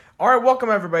All right, welcome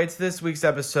everybody to this week's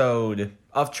episode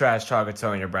of Trash Talk with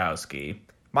Tony Nabrowski.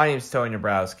 My name is Tony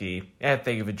Nabrowski, and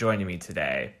thank you for joining me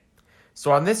today.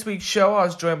 So on this week's show, I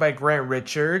was joined by Grant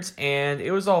Richards, and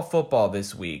it was all football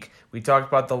this week. We talked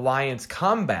about the Lions'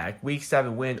 comeback, Week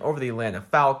 7 win over the Atlanta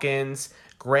Falcons,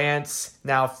 Grant's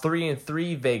now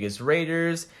 3-3 Vegas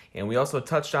Raiders, and we also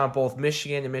touched on both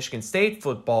Michigan and Michigan State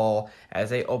football as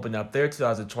they opened up their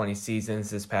 2020 seasons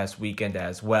this past weekend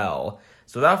as well.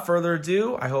 So without further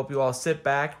ado, I hope you all sit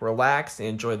back, relax, and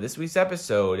enjoy this week's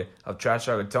episode of Trash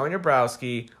Talk with Tony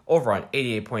Nabrowski over on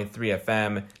 88.3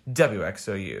 FM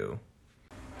WXOU.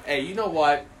 Hey, you know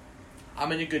what?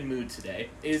 I'm in a good mood today.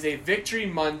 It is a Victory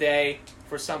Monday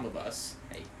for some of us.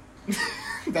 Hey.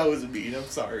 That was mean. I'm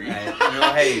sorry.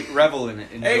 Hey, revel in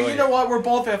it. Enjoy hey, you know what? We're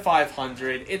both at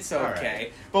 500. It's okay.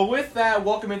 Right. But with that,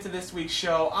 welcome into this week's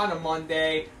show on a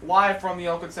Monday, live from the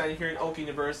Oakland Center here in Oak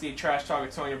University. Trash Talk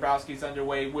with Tony Nabrowski is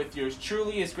underway with yours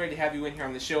truly. It's great to have you in here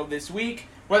on the show this week.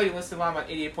 Whether you listen live on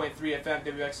 88.3 FM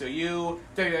WXOU,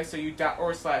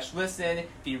 WXOU.org/listen,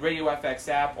 the Radio FX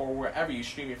app, or wherever you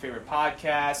stream your favorite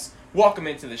podcasts. Welcome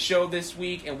into the show this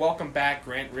week, and welcome back,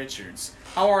 Grant Richards.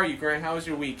 How are you, Grant? How was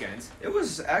your weekend? It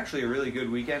was actually a really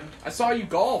good weekend. I saw you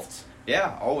golfed.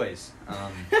 Yeah, always.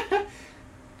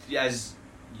 As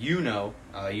you know,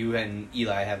 you and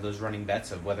Eli have those running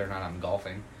bets of whether or not I'm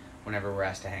golfing whenever we're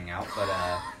asked to hang out. But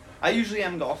I usually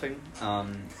am golfing.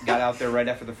 Got out there right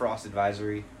after the frost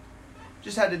advisory.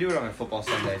 Just had to do it on a football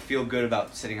Sunday. Feel good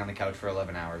about sitting on the couch for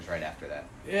 11 hours right after that.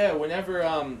 Yeah, whenever,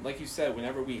 like you said,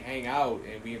 whenever we hang out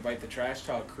and we invite the Trash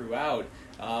Talk crew out,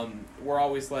 we're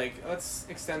always like, let's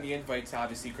extend the invite to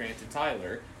obviously Grant and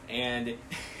Tyler. And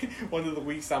one of the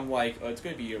weeks I'm like, oh, it's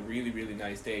going to be a really, really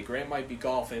nice day. Grant might be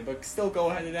golfing, but still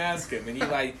go ahead and ask him. And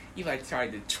Eli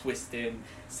tried to twist in,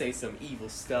 say some evil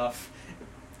stuff.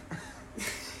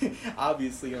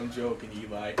 Obviously, I'm joking,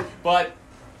 Eli. But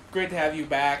great to have you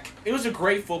back. It was a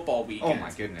great football weekend. Oh, my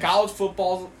goodness. College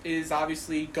football is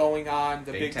obviously going on.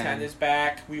 The Big Ten is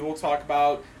back. We will talk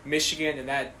about Michigan and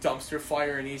that dumpster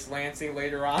fire in East Lansing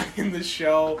later on in the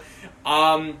show.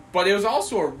 But it was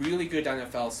also a really good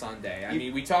NFL Sunday. I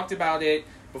mean, we talked about it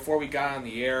before we got on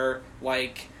the air.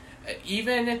 Like,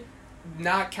 even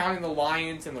not counting the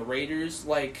Lions and the Raiders,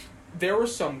 like, there were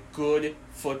some good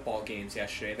football games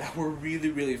yesterday that were really,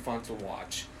 really fun to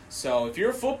watch. So if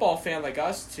you're a football fan like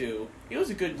us too, it was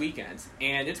a good weekend,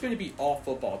 and it's going to be all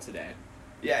football today.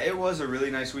 Yeah, it was a really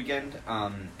nice weekend.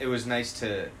 It was nice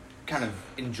to kind of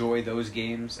enjoy those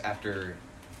games after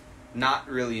not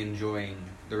really enjoying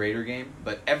the Raider game,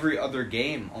 but every other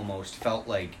game almost felt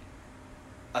like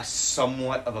a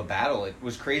somewhat of a battle. It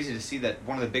was crazy to see that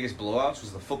one of the biggest blowouts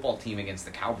was the football team against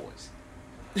the Cowboys.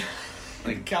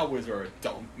 Like, Cowboys are a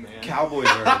dump, man. Cowboys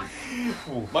are...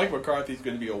 Mike McCarthy's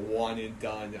going to be a one and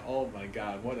done. Oh, my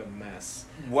God. What a mess.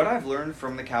 What I've learned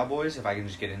from the Cowboys, if I can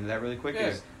just get into that really quick,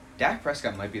 is Dak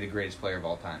Prescott might be the greatest player of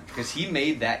all time. Because he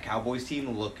made that Cowboys team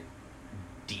look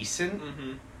decent,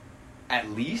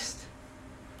 at least.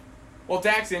 Well,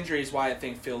 Dak's injury is why I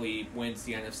think Philly wins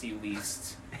the NFC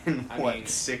least. And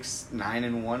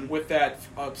 6-9-1? With that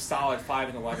solid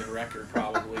 5-11 record,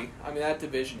 probably. I mean, that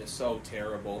division is so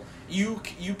terrible. You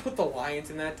put the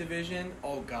Lions in that division,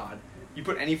 oh God. You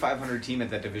put any 500 team at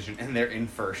that division, and they're in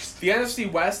first. The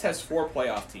NFC West has 4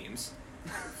 playoff teams.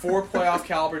 4 playoff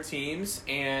caliber teams,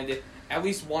 and at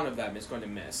least one of them is going to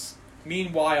miss.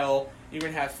 Meanwhile, you're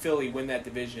going to have Philly win that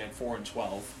division at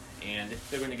 4-12. And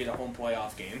they're going to get a home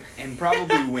playoff game. And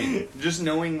probably win. Just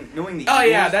knowing the Eagles. Oh,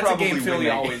 yeah, that's a game Philly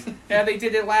always... Yeah, they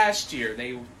did it last year.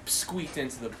 They squeaked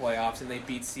into the playoffs, and they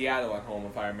beat Seattle at home,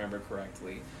 if I remember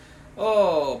correctly.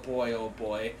 Oh, boy, oh,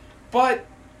 boy. But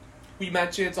we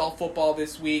mentioned it's all football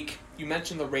this week. You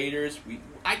mentioned the Raiders.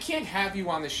 I can't have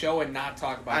you on the show and not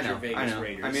talk about your Vegas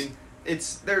Raiders. I mean,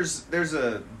 there's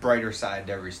a brighter side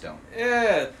to every stone.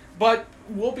 Yeah, but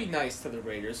we'll be nice to the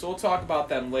Raiders, so we'll talk about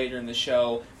them later in the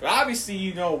show. But obviously,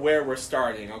 you know where we're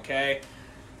starting, okay?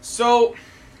 So,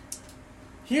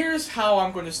 here's how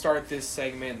I'm going to start this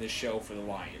segment in the show for the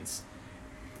Lions.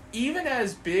 Even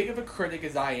as big of a critic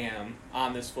as I am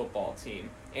on this football team,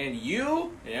 and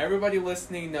you and everybody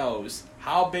listening knows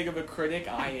how big of a critic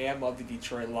I am of the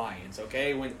Detroit Lions,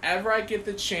 okay? Whenever I get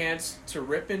the chance to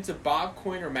rip into Bob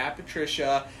Quinn or Matt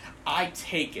Patricia, I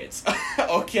take it,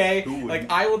 okay?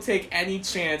 Like, I will take any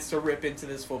chance to rip into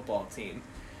this football team.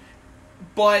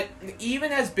 But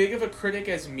even as big of a critic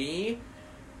as me,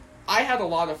 I had a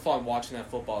lot of fun watching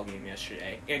that football game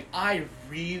yesterday, and I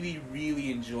really, really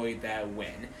enjoyed that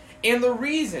win. And the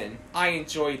reason I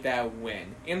enjoyed that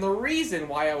win, and the reason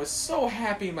why I was so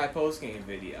happy in my postgame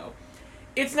video,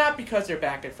 it's not because they're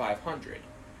back at 500.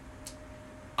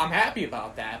 I'm happy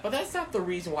about that, but that's not the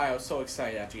reason why I was so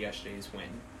excited after yesterday's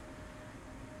win.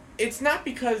 It's not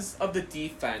because of the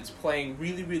defense playing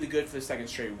really, really good for the second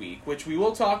straight week, which we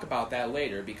will talk about that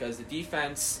later, because the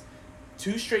defense,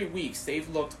 2 straight weeks, they've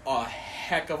looked a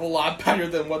heck of a lot better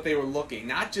than what they were looking,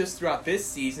 not just throughout this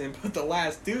season, but the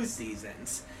last 2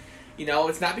 seasons. You know,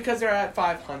 it's not because they're at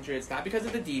 500, it's not because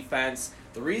of the defense.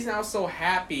 The reason I was so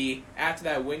happy after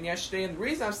that win yesterday, and the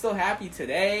reason I'm still happy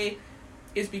today,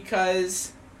 is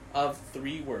because of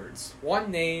 3 words. 1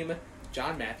 name,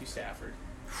 John Matthew Stafford.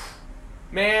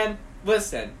 Man,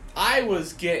 listen, I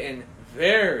was getting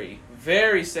very,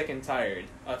 very sick and tired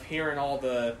of hearing all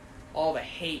the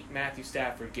hate Matthew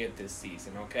Stafford get this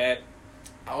season, okay?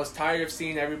 I was tired of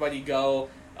seeing everybody go,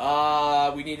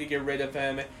 we need to get rid of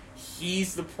him.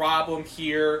 He's the problem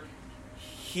here.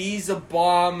 He's a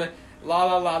bum. La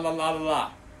la la la la la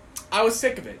la. I was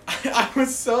sick of it. I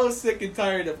was so sick and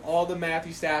tired of all the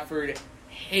Matthew Stafford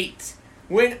hate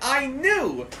when I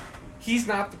knew he's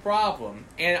not the problem.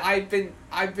 And I've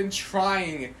been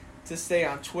trying to say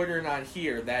on Twitter and on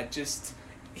here that just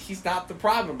he's not the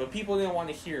problem, but people didn't want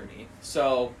to hear me.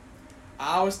 So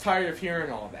I was tired of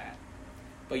hearing all that.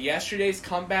 But yesterday's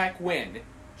comeback win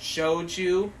showed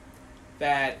you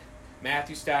that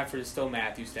Matthew Stafford is still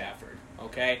Matthew Stafford,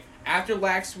 okay? After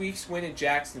last week's win in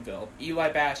Jacksonville,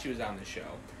 Eli Bashi was on the show,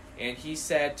 and he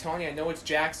said, Tony, I know it's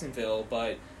Jacksonville,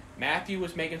 but Matthew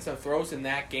was making some throws in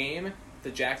that game,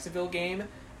 the Jacksonville game,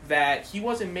 that he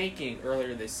wasn't making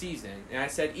earlier this season. And I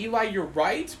said, Eli, you're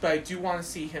right, but I do want to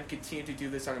see him continue to do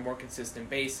this on a more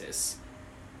consistent basis.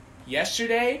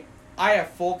 Yesterday, I have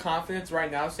full confidence right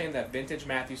now saying that vintage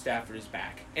Matthew Stafford is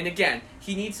back. And again,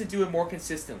 he needs to do it more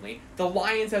consistently. The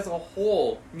Lions as a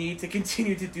whole need to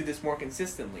continue to do this more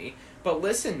consistently. But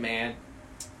listen, man,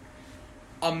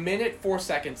 1 minute, 4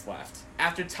 seconds left.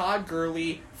 After Todd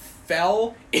Gurley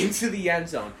fell into the end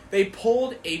zone, they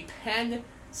pulled a Penn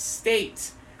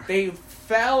State. They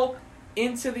fell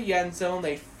into the end zone.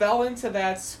 They fell into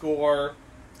that score.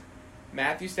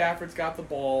 Matthew Stafford's got the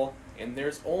ball. And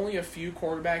there's only a few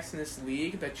quarterbacks in this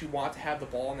league that you want to have the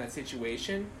ball in that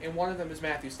situation, and one of them is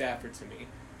Matthew Stafford to me.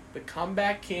 The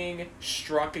comeback king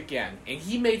struck again, and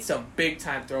he made some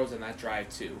big-time throws on that drive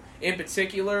too. In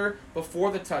particular,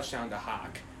 before the touchdown to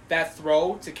Hawk. That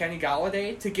throw to Kenny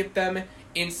Golladay to get them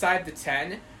inside the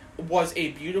 10 was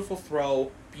a beautiful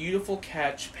throw, beautiful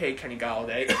catch, pay Kenny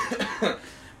Golladay.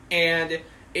 And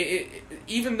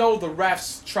even though the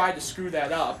refs tried to screw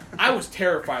that up, I was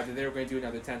terrified that they were going to do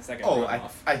another 10-second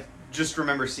runoff. I just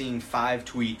remember seeing 5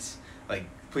 tweets, like,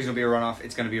 please don't be a runoff,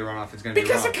 it's going to be a runoff, it's going to be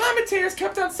a runoff. Because the commentators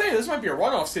kept on saying, this might be a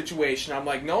runoff situation. I'm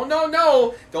like, no,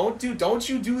 don't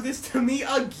you do this to me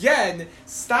again.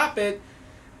 Stop it.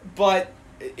 But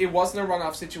it wasn't a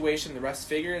runoff situation. The refs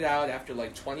figured it out after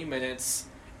like 20 minutes.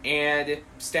 And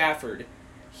Stafford,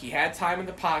 he had time in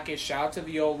the pocket, shout out to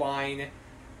the O-line,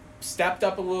 stepped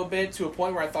up a little bit to a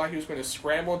point where I thought he was going to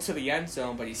scramble into the end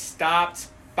zone, but he stopped,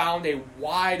 found a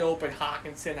wide-open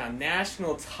Hawkinson on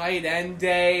National Tight End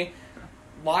Day.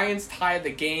 Lions tied the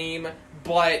game,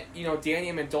 but, you know,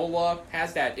 Danny Amendola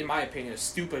has that, in my opinion, a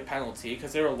stupid penalty,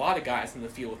 because there were a lot of guys in the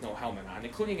field with no helmet on,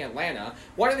 including Atlanta.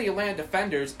 One of the Atlanta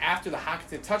defenders, after the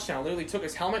Hawkinson touchdown, literally took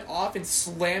his helmet off and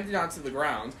slammed it onto the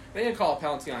ground. They didn't call a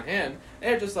penalty on him.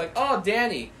 They were just like, oh,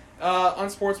 Danny,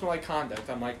 unsportsmanlike conduct.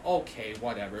 I'm like, okay,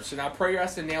 whatever. So now Prayer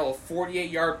has to nail a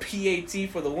 48-yard PAT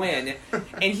for the win,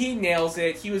 and he nails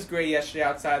it. He was great yesterday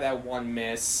outside of that one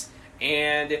miss.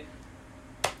 And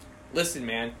listen,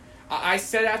 man, I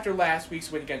said after last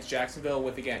week's win against Jacksonville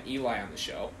with, again, Eli on the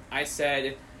show, I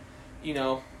said, you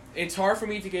know, it's hard for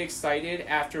me to get excited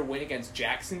after a win against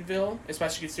Jacksonville,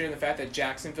 especially considering the fact that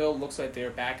Jacksonville looks like they're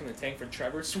back in the tank for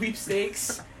Trevor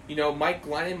sweepstakes. You know, Mike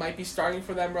Glennon might be starting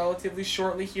for them relatively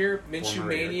shortly here. Minshew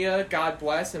Mania, God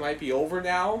bless, it might be over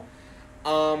now.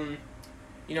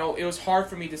 You know, it was hard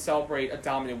for me to celebrate a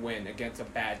dominant win against a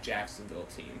bad Jacksonville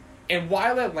team. And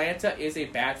while Atlanta is a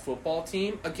bad football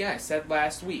team, again, I said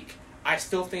last week, I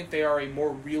still think they are a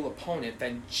more real opponent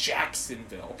than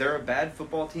Jacksonville. They're a bad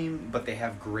football team, but they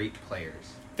have great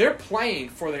players. They're playing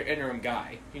for their interim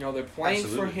guy. You know, they're playing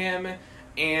for him.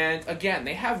 And, again,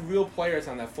 they have real players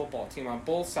on that football team on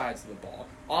both sides of the ball.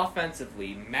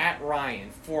 Offensively, Matt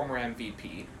Ryan, former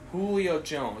MVP. Julio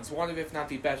Jones, one of, if not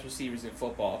the best receivers in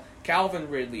football. Calvin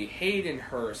Ridley, Hayden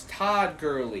Hurst, Todd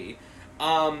Gurley.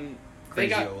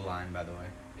 Crazy O-line, by the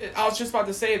way. I was just about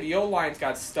to say, the O-line's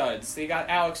got studs. They got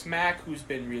Alex Mack, who's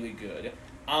been really good.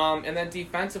 And then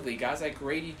defensively, guys like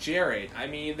Grady Jarrett. I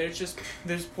mean, there's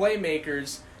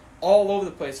playmakers all over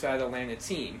the place for that Atlanta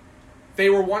team. they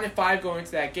were 1-5 going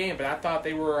into that game, but I thought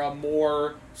they were a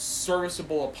more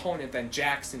serviceable opponent than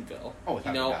Jacksonville. Oh,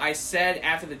 without a doubt. I said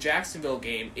after the Jacksonville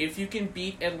game, if you can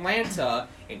beat Atlanta,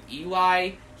 and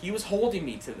Eli, he was holding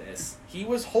me to this. He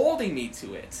was holding me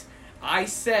to it. I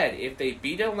said if they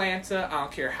beat Atlanta, I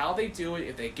don't care how they do it.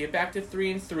 If they get back to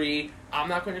 3-3, I'm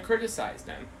not going to criticize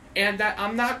them. And that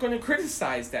I'm not going to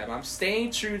criticize them. I'm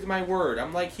staying true to my word.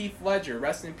 I'm like Heath Ledger,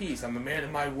 rest in peace. I'm a man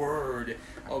of my word,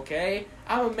 okay?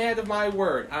 I'm a man of my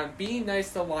word. I'm being nice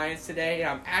to the Lions today.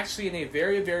 I'm actually in a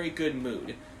very, very good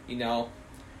mood.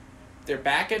 They're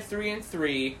back at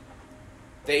 3-3.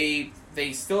 They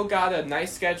still got a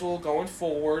nice schedule going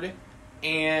forward,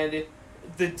 and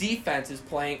the defense is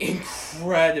playing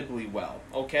incredibly well,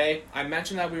 okay? I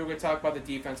mentioned that we were going to talk about the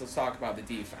defense. Let's talk about the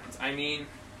defense. I mean,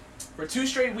 for 2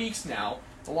 straight weeks now,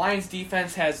 the Lions'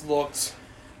 defense has looked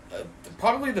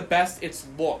probably the best it's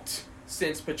looked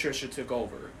since Patricia took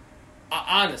over.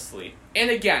 Honestly. And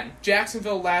again,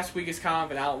 Jacksonville last week is kind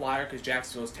of an outlier because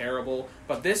Jacksonville's terrible.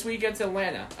 But this week against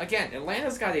Atlanta, again,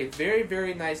 Atlanta's got a very,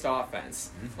 very nice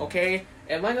offense. Okay?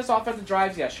 Atlanta's offensive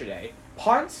drives yesterday.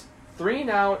 Punt, 3 and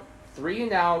out, 3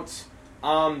 and out.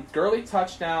 Gurley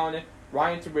touchdown,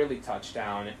 Ryan Ridley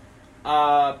touchdown.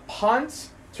 Punt,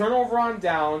 turnover on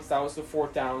downs. That was the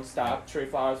 4th down stop. Trey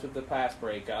Flowers with the pass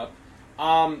breakup.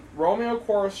 Romeo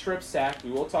Okwara strip sack.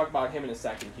 We will talk about him in a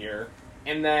second here.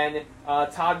 And then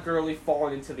Todd Gurley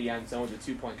falling into the end zone with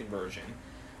a 2-point conversion.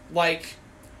 Like,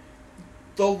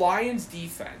 the Lions'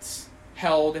 defense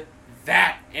held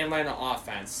that Atlanta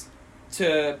offense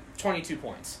to 22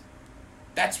 points.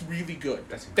 That's really good.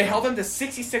 They held them to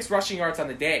 66 rushing yards on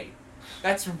the day.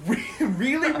 That's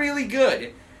really, really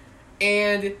good.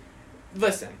 And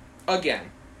listen, again,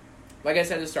 like I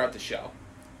said to start the show,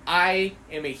 I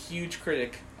am a huge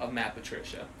critic of Matt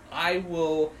Patricia.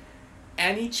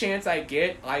 Any chance I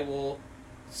get, I will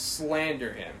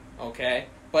slander him, okay?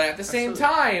 But at the same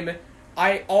time,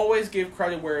 I always give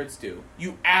credit where it's due.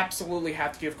 You absolutely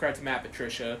have to give credit to Matt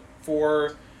Patricia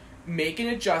for making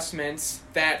adjustments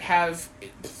that have,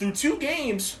 through 2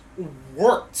 games,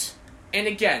 worked. And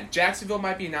again, Jacksonville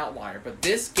might be an outlier, but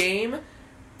this game,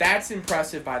 that's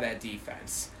impressive by that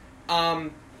defense.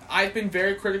 I've been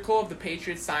very critical of the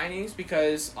Patriots signings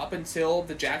because up until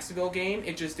the Jacksonville game,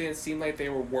 it just didn't seem like they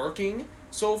were working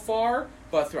so far.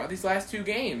 But throughout these last 2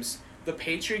 games, the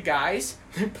Patriot guys,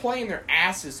 they're playing their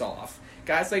asses off.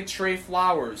 Guys like Trey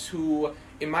Flowers, who,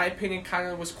 in my opinion, kind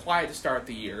of was quiet to start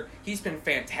the year. He's been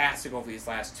fantastic over these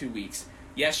last 2 weeks.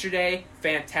 Yesterday,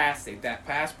 fantastic. That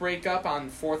pass breakup on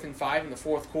 4th and 5 in the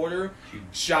 4th quarter,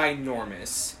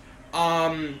 ginormous.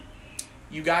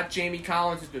 You got Jamie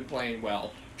Collins, who's been playing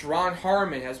well. Jerron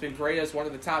Harmon has been great as one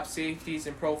of the top safeties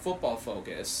in Pro Football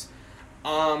Focus.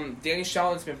 Danny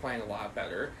Shelton's been playing a lot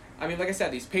better. I mean, like I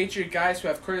said, these Patriot guys who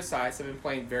I've criticized have been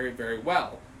playing very, very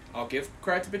well. I'll give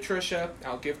credit to Patricia.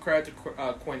 I'll give credit to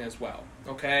Quinn as well.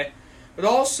 Okay? But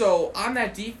also, on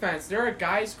that defense, there are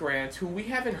guys, Grant, who we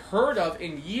haven't heard of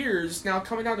in years now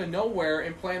coming out of nowhere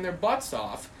and playing their butts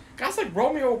off. Guys like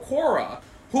Romeo Okwara,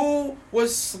 who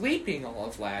was sleeping all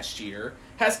of last year,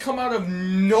 has come out of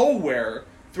nowhere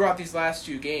throughout these last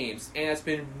 2 games and has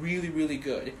been really, really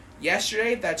good.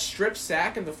 Yesterday, that strip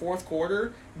sack in the 4th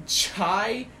quarter,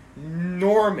 ginormous.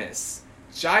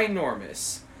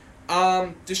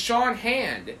 Deshaun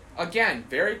Hand, again,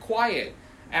 very quiet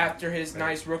after his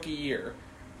nice rookie year.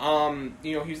 He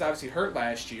was obviously hurt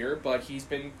last year, but he's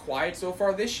been quiet so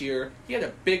far this year. He had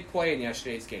a big play in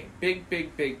yesterday's game. Big,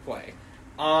 big, big play.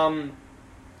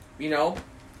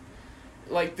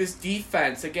 Like this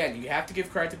defense, again, you have to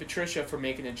give credit to Patricia for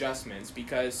making adjustments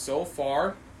because so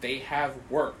far they have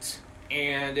worked.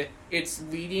 And it's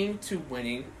leading to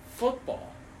winning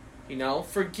football.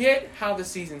 Forget how the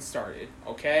season started,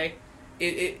 okay?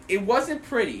 It wasn't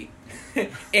pretty.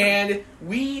 And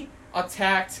we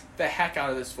attacked the heck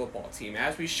out of this football team,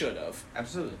 as we should have.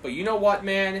 Absolutely. But you know what,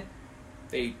 man?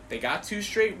 They got 2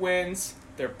 straight wins.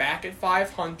 They're back at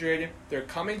 500. They're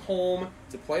coming home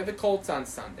to play the Colts on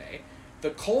Sunday. The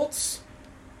Colts,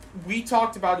 we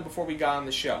talked about it before we got on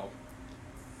the show.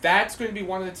 That's going to be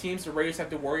one of the teams the Raiders have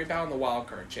to worry about in the wild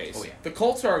card chase. Oh, yeah. The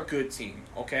Colts are a good team,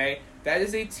 okay? That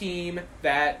is a team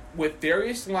that, with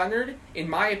Darius Leonard, in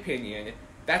my opinion,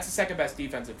 that's the second best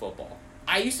defense in football.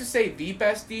 I used to say the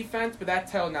best defense, but that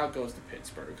title now goes to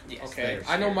Pittsburgh. Yes, okay,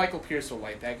 I know Michael Pierce will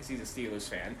like that because he's a Steelers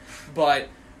fan, but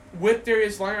with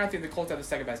Darius Leonard, I think the Colts have the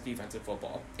second best defense in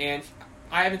football. And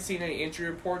I haven't seen any injury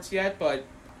reports yet, but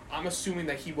I'm assuming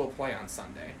that he will play on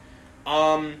Sunday.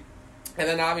 And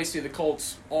then obviously the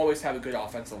Colts always have a good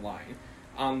offensive line.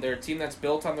 They're a team that's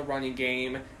built on the running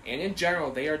game, and in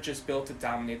general, they are just built to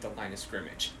dominate the line of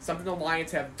scrimmage. Something the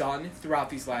Lions have done throughout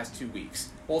these last 2 weeks,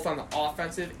 both on the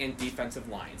offensive and defensive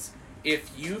lines.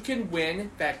 If you can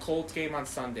win that Colts game on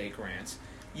Sunday, Grant,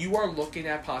 you are looking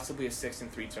at possibly a 6-3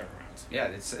 turnaround. Yeah,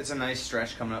 it's a nice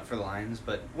stretch coming up for the Lions,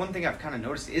 but one thing I've kind of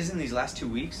noticed is in these last 2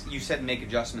 weeks, you said make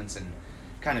adjustments and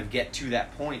kind of get to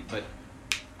that point, but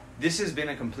this has been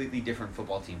a completely different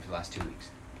football team for the last 2 weeks.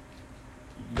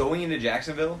 Going into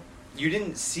Jacksonville, you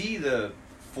didn't see the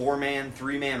 4-man,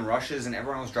 3-man rushes and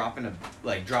everyone was dropping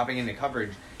into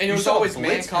coverage. And it was saw always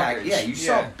man coverage. You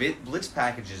saw blitz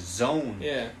packages, zone.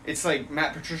 Yeah. It's like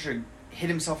Matt Patricia hit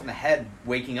himself in the head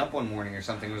waking up one morning or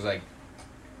something. It was like,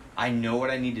 I know what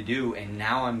I need to do, and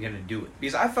now I'm going to do it.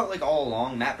 Because I felt like all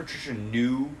along, Matt Patricia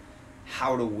knew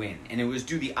how to win, and it was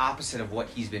do the opposite of what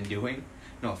he's been doing.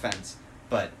 No offense.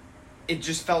 But it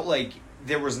just felt like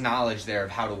there was knowledge there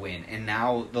of how to win, and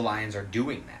now the Lions are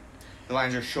doing that. The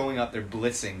Lions are showing up, they're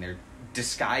blitzing, they're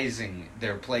disguising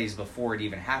their plays before it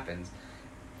even happens.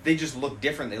 They just look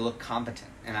different, they look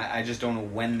competent, and I just don't know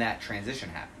when that transition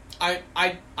happened.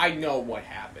 I know what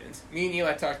happened. Me and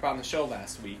Eli talked about on the show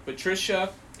last week. Patricia,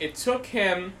 it took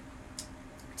him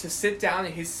to sit down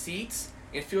in his seat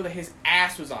and feel that his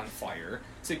ass was on fire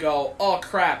to go, oh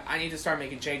crap, I need to start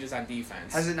making changes on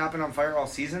defense. Has it not been on fire all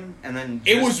season? And then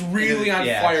it was really on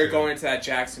fire true. going into that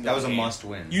Jacksonville game. That was a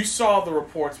must-win. You saw the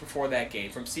reports before that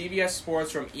game from CBS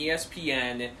Sports, from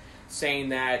ESPN, saying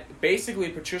that basically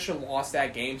Patricia lost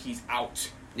that game, he's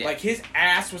out. Yeah. Like, his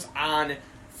ass was on.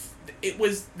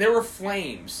 There were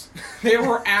flames. There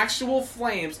were actual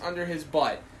flames under his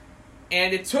butt.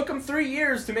 And it took him 3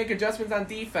 years to make adjustments on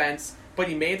defense, but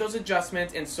he made those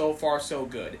adjustments, and so far, so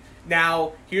good.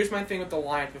 Now, here's my thing with the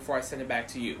Lions before I send it back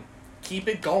to you. Keep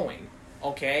it going,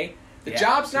 okay? The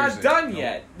job's not done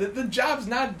yet. The job's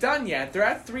not done yet. They're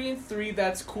at 3-3.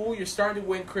 That's cool. You're starting to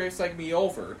win critics like me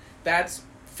over. That's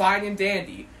fine and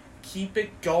dandy. Keep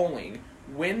it going.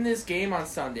 Win this game on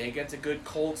Sunday against a good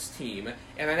Colts team.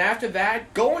 And then after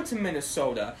that, go into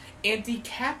Minnesota and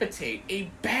decapitate a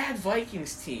bad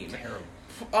Vikings team. Terrible.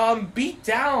 Beat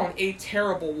down a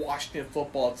terrible Washington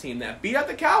football team that beat up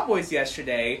the Cowboys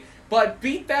yesterday, but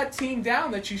beat that team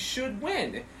down that you should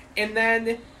win. And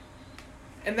then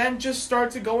just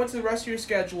start to go into the rest of your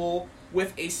schedule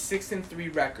with a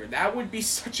 6-3 record. That would be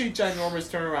such a ginormous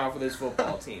turnaround for this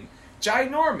football team.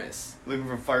 Ginormous. Looking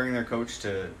from firing their coach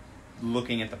to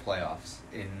looking at the playoffs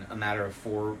in a matter of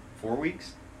four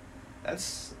weeks.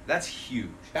 That's huge.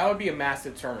 That would be a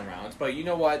massive turnaround. But you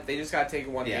know what? They just got to take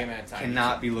it one game at a time.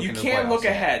 Cannot be looking. You can't look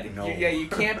ahead. No. You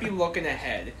can't be looking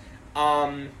ahead.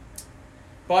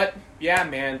 But yeah,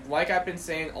 man. Like I've been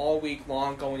saying all week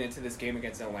long, going into this game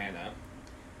against Atlanta,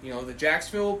 the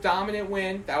Jacksonville dominant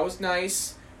win, that was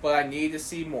nice, but I need to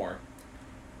see more.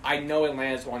 I know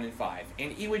Atlanta's 1-5,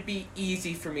 and it would be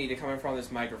easy for me to come in front of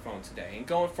this microphone today and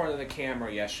go in front of the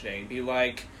camera yesterday and be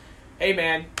like, hey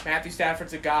man, Matthew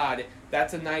Stafford's a god.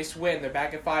 That's a nice win. They're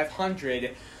back at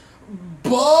 500.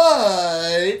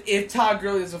 But if Todd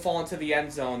Gurley doesn't fall into the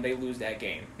end zone, they lose that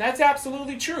game. That's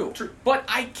absolutely true. But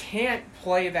I can't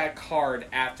play that card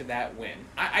after that win.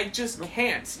 I just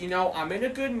can't. I'm in a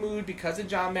good mood because of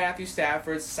John Matthew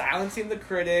Stafford, silencing the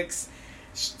critics,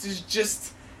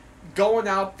 just going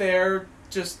out there,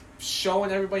 just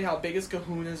showing everybody how big his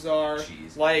kahunas are.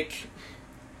 Jeez. Like,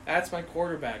 that's my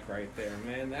quarterback right there,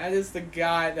 man. That is the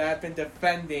guy that I've been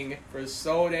defending for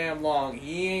so damn long.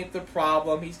 He ain't the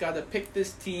problem. He's got to pick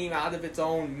this team out of its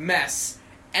own mess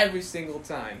every single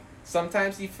time.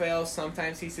 Sometimes he fails,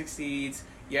 sometimes he succeeds.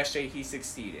 Yesterday he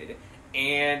succeeded.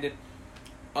 And,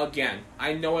 again,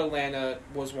 I know Atlanta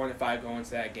was 1-5 going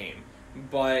into that game,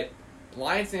 but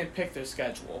Lions didn't pick their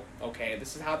schedule, okay?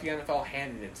 This is how the NFL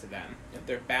handed it to them.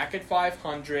 They're back at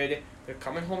 500. They're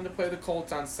coming home to play the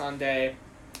Colts on Sunday.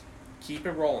 Keep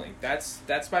it rolling. That's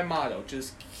my motto.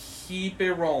 Just keep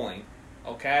it rolling,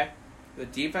 okay? The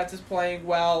defense is playing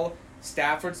well.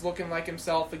 Stafford's looking like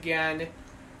himself again.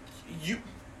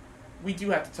 We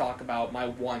do have to talk about my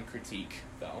one critique,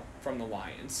 though, from the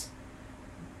Lions.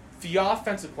 The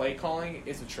offensive play calling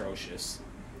is atrocious.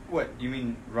 What, you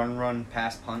mean run,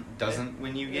 pass, punt doesn't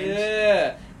win you games?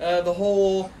 Yeah, the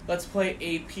whole let's play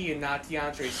AP and not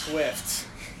DeAndre Swift.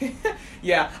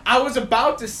 Yeah, I was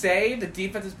about to say the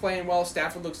defense is playing well,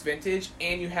 Stafford looks vintage,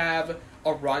 and you have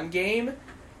a run game,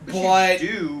 but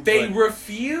they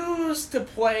refuse to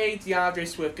play DeAndre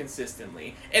Swift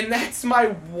consistently. And that's my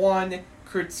one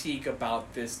critique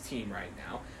about this team right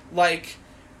now. Like,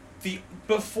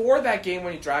 before that game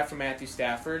when you drive from Matthew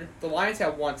Stafford, the Lions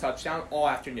had one touchdown all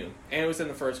afternoon, and it was in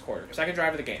the first quarter. Second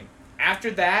drive of the game.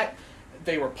 After that,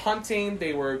 they were punting,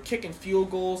 they were kicking field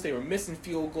goals, they were missing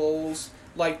field goals.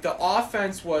 Like, the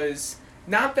offense was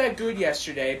not that good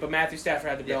yesterday, but Matthew Stafford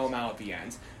had to bail him out at the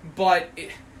end. But,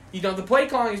 the play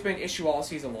calling has been an issue all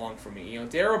season long for me.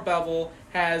 Darrell Bevell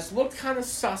has looked kind of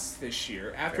sus this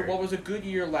year after what was a good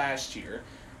year last year.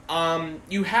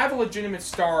 You have a legitimate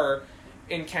star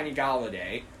in Kenny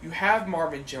Golladay. You have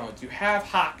Marvin Jones. You have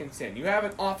Hockenson. You have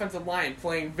an offensive line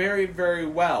playing very, very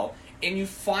well. And you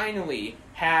finally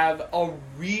have a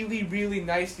really, really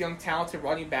nice, young, talented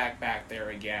running back there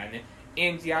again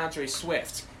in DeAndre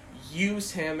Swift.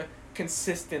 Use him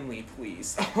consistently,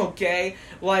 please. Okay?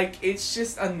 Like, it's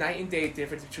just a night and day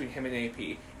difference between him and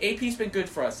AP. AP's been good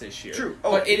for us this year. True.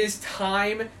 But it is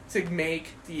time to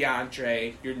make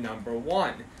DeAndre your number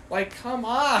one. Like, come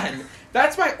on.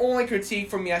 That's my only critique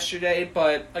from yesterday,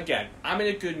 but again, I'm in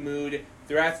a good mood.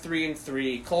 They're at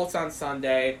 3-3. Colts on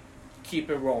Sunday. Keep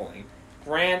it rolling.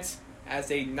 Grant, as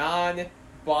a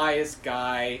non-biased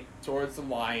guy towards the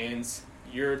Lions,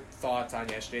 your thoughts on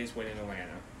yesterday's win in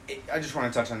Atlanta? I just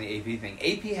want to touch on the AP thing.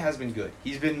 AP has been good.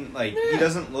 He's been, he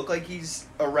doesn't look like he's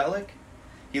a relic.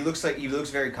 He looks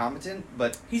very competent,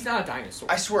 but... He's not a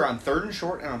dinosaur. I swear, on 3rd and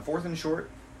short and on 4th and short...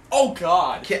 Oh,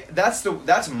 God! That's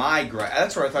my gripe.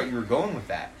 That's where I thought you were going with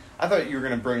that. I thought you were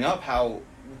going to bring up how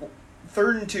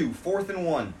 3rd and 2, 4th and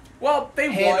 1... Well,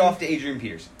 they Hand won. off to Adrian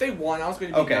Peters. They won. I was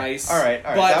going to be nice. All right.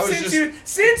 But that was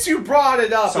since you brought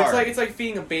it up, Sorry. it's like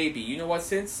feeding a baby. You know what?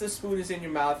 Since the spoon is in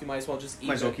your mouth, you might as well just eat it.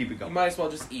 Might as well keep it going. You might as well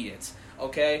just eat it.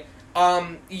 Okay?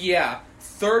 Yeah.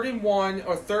 3rd and 1,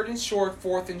 or 3rd and short,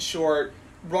 4th and short,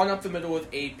 run up the middle with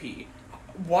AP.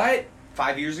 What?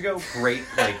 5 years ago, great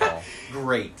play call.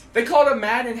 Great. They called a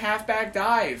Madden halfback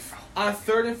dive on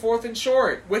 3rd and 4th and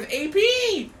short with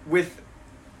AP! With,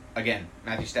 again,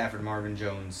 Matthew Stafford, Marvin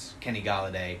Jones, Kenny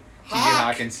Golladay, TJ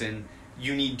Hawk. Hawkinson.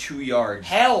 You need 2 yards.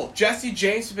 Hell, Jesse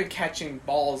James has been catching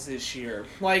balls this year.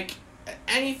 Like,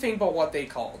 anything but what they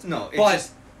called. No, it's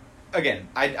just... Again,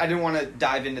 I didn't want to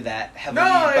dive into that heavily,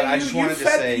 No, but I just wanted to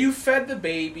say... You fed the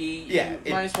baby. Yeah,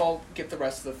 You might as well get the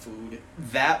rest of the food.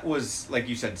 That was, like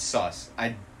you said, sus.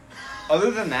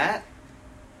 Other than that,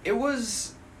 it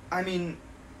was a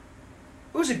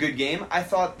good game. I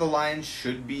thought the Lions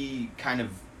should be kind of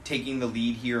taking the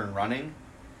lead here and running,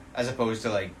 as opposed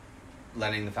to,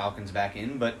 letting the Falcons back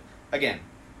in. But, again,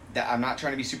 I'm not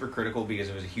trying to be super critical because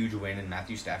it was a huge win and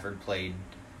Matthew Stafford played,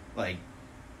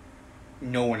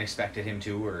 no one expected him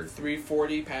to, or...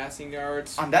 340 passing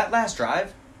yards. On that last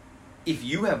drive, if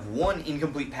you have one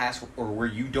incomplete pass or where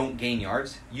you don't gain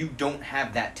yards, you don't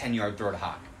have that 10-yard throw to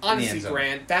Hawk. Honestly,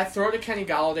 Grant, that throw to Kenny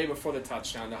Golladay before the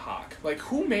touchdown to Hawk.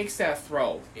 Who makes that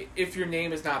throw if your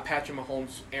name is not Patrick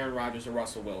Mahomes, Aaron Rodgers, or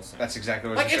Russell Wilson? That's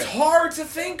exactly what I was it's hard to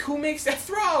think who makes that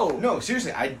throw. No,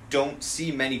 seriously, I don't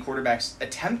see many quarterbacks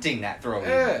attempting that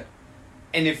throw.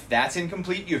 And if that's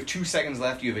incomplete, you have 2 seconds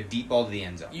left, you have a deep ball to the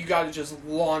end zone. You got to just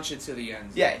launch it to the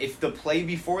end zone. Yeah, if the play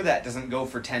before that doesn't go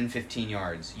for 10, 15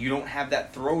 yards, you don't have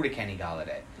that throw to Kenny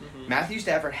Golladay. Mm-hmm. Matthew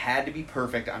Stafford had to be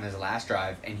perfect on his last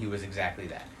drive, and he was exactly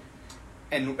that.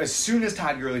 And as soon as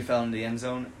Todd Gurley fell into the end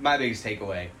zone, my biggest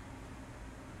takeaway,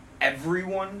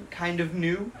 everyone kind of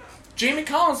knew. Jamie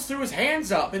Collins threw his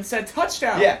hands up and said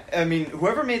touchdown. Yeah,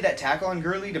 whoever made that tackle on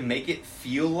Gurley to make it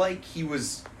feel like he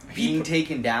was being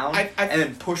taken down and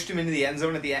then pushed him into the end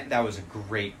zone at the end, that was a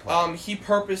great play. He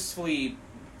purposefully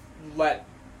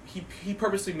he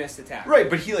purposely missed the tackle. Right,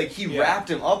 but he wrapped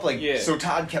him up so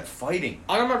Todd kept fighting.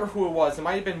 I don't remember who it was. It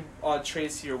might have been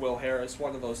Tracy or Will Harris,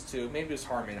 one of those two. Maybe it was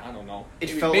Harmon. I don't know.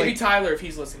 Maybe Tyler, if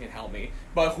he's listening, can help me.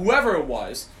 But whoever it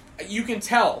was, you can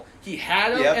tell he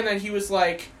had him, and then he was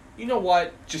like, you know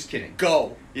what? Just kidding.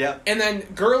 Go. Yeah. And then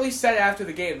Gurley said after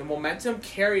the game, the momentum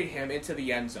carried him into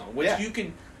the end zone, which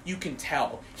you can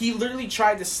tell. He literally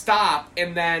tried to stop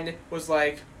and then was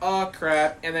like, oh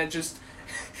crap, and then just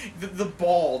the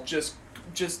ball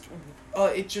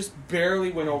it just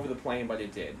barely went over the plane, but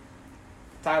it did.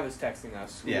 Tyler's texting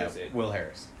us. Who was it? Will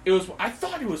Harris. I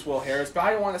thought it was Will Harris, but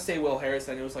I don't want to say Will Harris,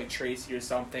 and it was like Tracy or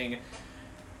something.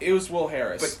 It was Will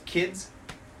Harris. But kids,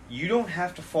 you don't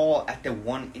have to fall at the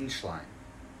 1-inch line.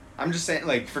 I'm just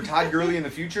saying, for Todd Gurley in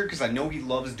the future, because I know he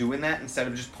loves doing that instead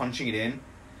of just punching it in,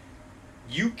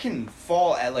 you can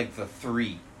fall at, the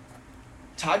 3.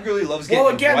 Todd Gurley loves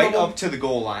getting up to the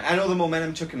goal line. I know the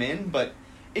momentum took him in, but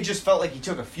it just felt like he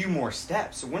took a few more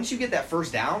steps. So once you get that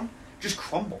first down, just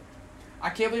crumble. I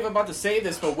can't believe I'm about to say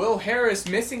this, but Will Harris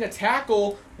missing a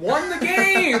tackle won the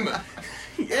game!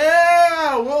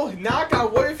 Yeah! Will, knock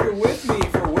on wood if you're with me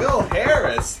for Will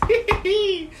Harris.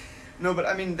 No, but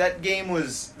that game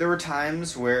was... There were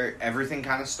times where everything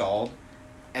kind of stalled.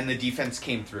 and the defense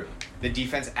came through. The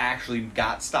defense actually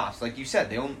got stops. Like you said,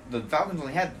 the Falcons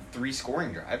only had 3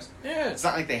 scoring drives. Yeah. It's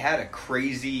not like they had a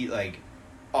crazy, like,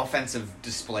 offensive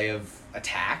display of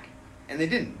attack, and they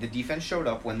didn't. The defense showed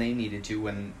up when they needed to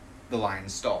when the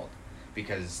Lions stalled,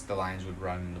 because the Lions would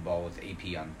run the ball with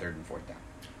AP on 3rd and 4th down.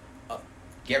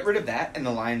 Get rid of that, and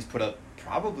the Lions put up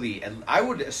probably, I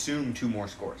would assume, 2 more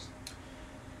scores.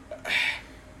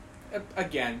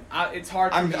 Again, it's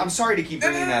hard for me. I'm sorry to keep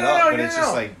bringing that up, but it's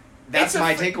just like, that's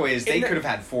my takeaway, is they could have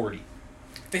had 40.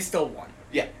 They still won.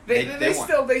 Yeah, they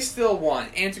won. They still won.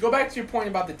 And to go back to your point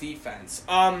about the defense,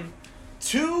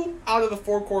 2 out of the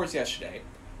 4 quarters yesterday,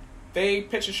 they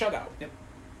pitched a shutout. Yep.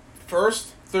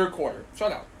 First, third quarter,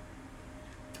 shutout.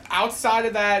 Outside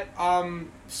of that,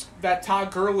 that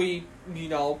Todd Gurley,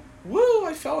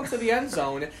 I fell into the end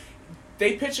zone.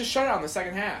 They pitched a shutout in the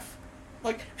second half.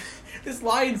 Like, this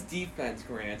Lions defense,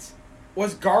 Grant,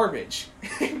 was garbage.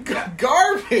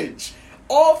 Garbage!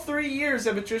 All 3 years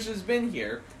that Patricia's been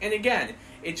here. And again,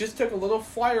 it just took a little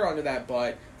fire under that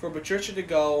butt for Patricia to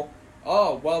go,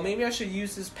 oh, well, maybe I should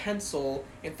use this pencil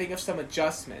and think of some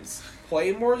adjustments.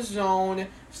 Play more zone,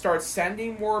 start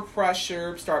sending more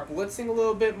pressure, start blitzing a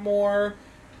little bit more,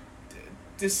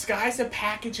 disguise the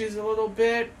packages a little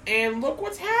bit, and look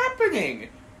what's happening.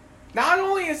 Not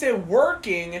only is it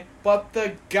working, but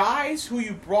the guys who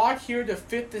you brought here to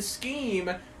fit the scheme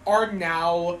are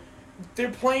now, they're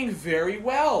playing very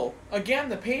well. Again,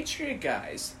 the Patriot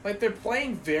guys, they're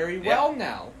playing very well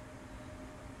now.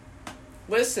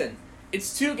 Listen,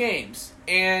 it's 2 games,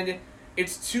 and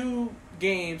it's 2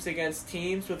 games against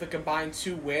teams with a combined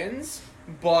 2 wins,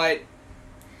 but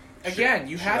again,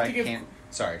 you have to give...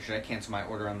 Should I cancel my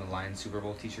order on the Lions Super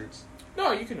Bowl t-shirts?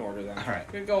 No, you can order them. All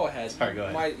right. Go ahead. Sorry, go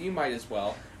ahead. You might as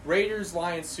well. Raiders,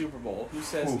 Lions, Super Bowl. Who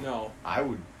says no? I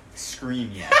would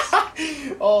scream yes.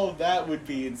 Oh, that would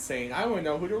be insane. I wouldn't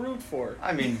know who to root for.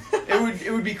 I mean, it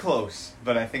would be close,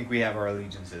 but I think we have our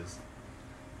allegiances.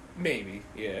 Maybe,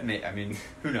 yeah. I mean,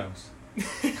 who knows?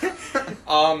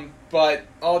 But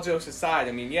all jokes aside,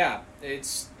 I mean, yeah,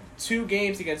 it's 2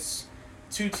 games against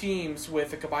 2 teams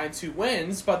with a combined 2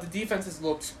 wins, but the defense has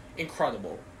looked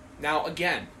incredible. Now,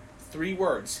 again, 3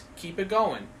 words. Keep it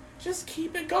going. Just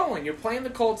keep it going. You're playing the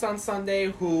Colts on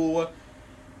Sunday, who...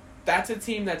 That's a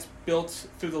team that's built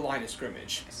through the line of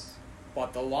scrimmage.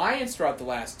 But the Lions throughout the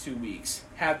last 2 weeks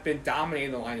have been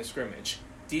dominating the line of scrimmage.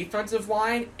 Defensive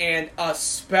line, and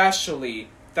especially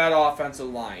that offensive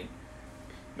line.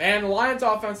 Man, the Lions'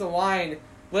 offensive line,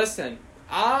 listen,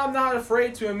 I'm not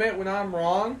afraid to admit when I'm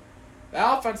wrong.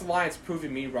 The offensive line's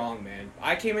proving me wrong, man.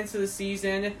 I came into the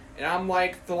season, and I'm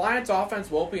like, the Lions'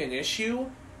 offense won't be an issue,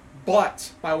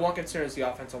 but my one concern is the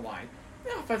offensive line.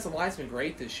 The offensive line's been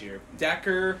great this year.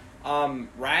 Decker,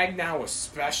 Ragnow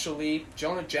especially.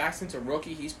 Jonah Jackson's a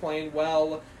rookie. He's playing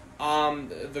well.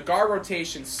 The guard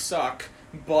rotations suck,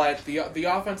 but the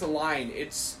offensive line,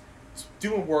 it's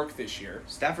doing work this year.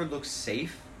 Stafford looks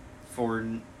safe for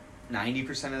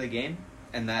 90% of the game,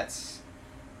 and that's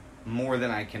more than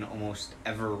I can almost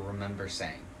ever remember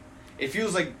saying. It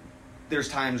feels like there's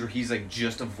times where he's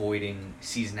just avoiding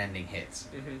season-ending hits.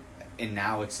 Mm-hmm. And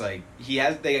now it's they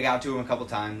got to him a couple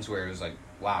times where it was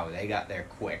wow, they got there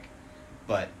quick.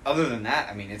 But other than that,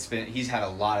 I mean, he's had a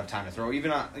lot of time to throw.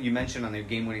 Even you mentioned on the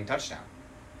game-winning touchdown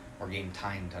or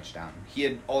game-tying touchdown, he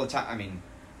had all the time. I mean,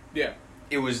 yeah,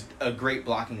 it was a great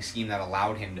blocking scheme that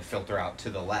allowed him to filter out to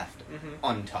the left,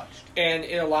 untouched, and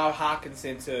it allowed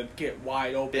Hockenson to get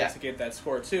wide open to get that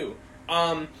score too.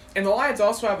 And the Lions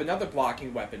also have another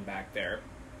blocking weapon back there,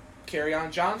 Kerryon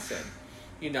Johnson.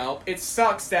 It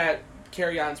sucks that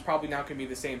Kerryon's probably not going to be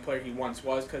the same player he once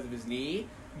was because of his knee,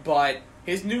 but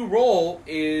his new role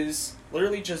is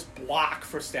literally just block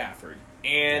for Stafford.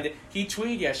 And he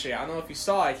tweeted yesterday, I don't know if you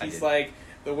saw it, he's like,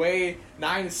 the way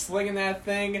Nine is slinging that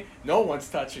thing, no one's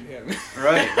touching him.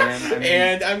 Right, man.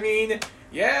 And,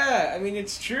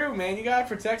 it's true, man. You got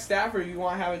to protect Stafford if you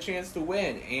want to have a chance to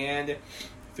win. And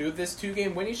through this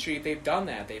 2-game winning streak, they've done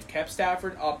that. They've kept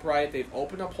Stafford upright. They've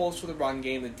opened up holes for the run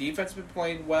game. The defense has been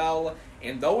playing well.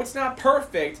 And though it's not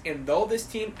perfect, and though this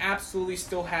team absolutely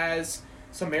still has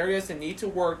some areas that need to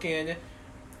work in,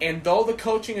 and though the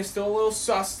coaching is still a little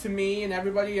sus to me and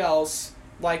everybody else,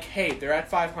 hey, they're at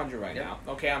 500 right now.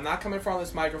 Okay, I'm not coming in front of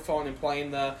this microphone and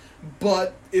playing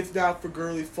but if not for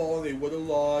Gurley falling, they would have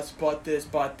lost, but this,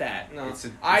 but that. No,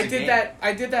 I did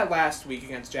that last week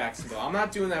against Jacksonville. I'm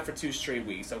not doing that for 2 straight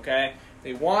weeks, okay?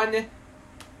 They won,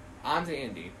 on to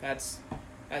Indy. That's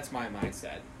my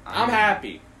mindset. I'm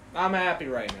happy. I'm happy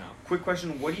right now. Quick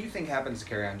question, what do you think happens to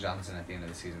Kerryon Johnson at the end of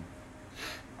the season?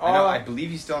 I believe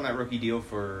he's still on that rookie deal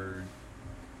for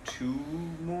 2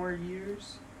 more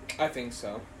years. I think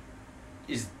so.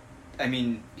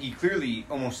 He clearly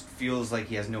almost feels like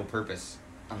he has no purpose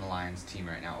on the Lions team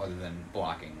right now other than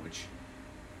blocking, which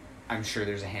I'm sure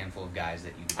there's a handful of guys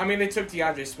that you could... I mean, they took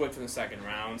DeAndre Swift in the second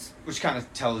round. Which kind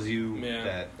of tells you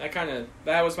that...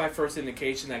 That was my first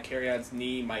indication that Kerryon's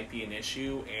knee might be an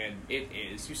issue, and it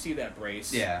is. You see that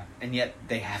brace. Yeah, and yet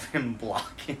they have him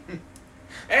blocking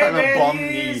hey, on man, a bum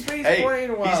he's knee.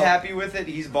 playing well. He's happy with it.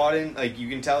 He's bought in. Like, you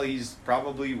can tell he's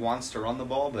probably wants to run the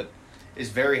ball, but is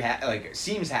very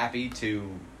seems happy to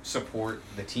support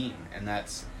the team, and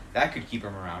that could keep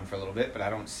him around for a little bit, but I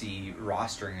don't see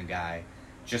rostering a guy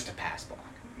just to pass block.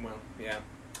 Well, yeah.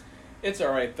 It's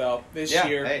all right, though. This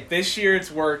year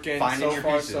it's working. Finding so your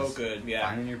far, pieces. so good. Yeah.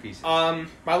 Finding your pieces. My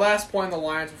last point on the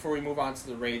Lions before we move on to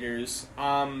the Raiders.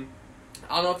 I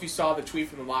don't know if you saw the tweet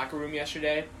from the locker room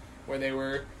yesterday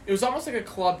where it was almost like a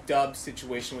Club Dub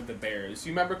situation with the Bears.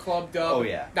 You remember Club Dub? Oh,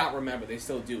 yeah. Not remember, they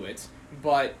still do it.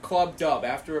 But Club Dub,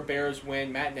 after a Bears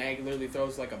win, Matt Nagy literally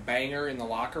throws like a banger in the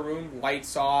locker room,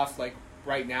 lights off like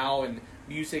right now, and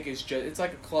music is just, it's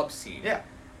like a club scene. Yeah.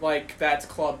 Like, that's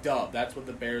Club Dub. That's what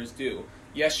the Bears do.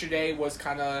 Yesterday was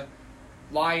kind of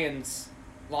Lions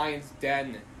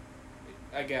Den,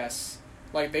 I guess.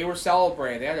 Like, they were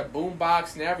celebrating. They had a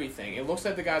boombox and everything. It looks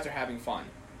like the guys are having fun.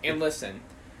 And listen,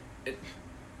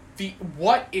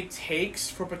 what it takes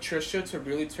for Patricia to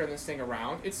really turn this thing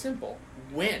around, it's simple.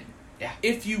 Win. Yeah.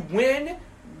 If you win,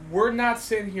 we're not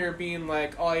sitting here being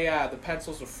like, oh yeah, the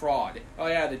pencil's a fraud. Oh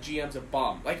yeah, the GM's a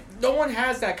bum. Like, no one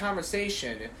has that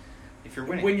conversation if you're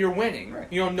winning. when you're winning. Right.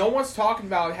 You know, no one's talking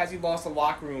about has he lost the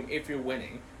locker room if you're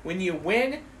winning. When you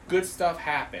win, good stuff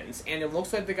happens. And it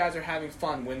looks like the guys are having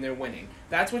fun when they're winning.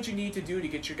 That's what you need to do to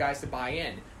get your guys to buy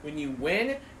in. When you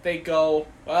win, they go,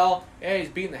 well, hey, he's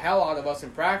beating the hell out of us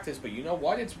in practice, but you know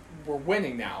what? We're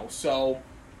winning now. So,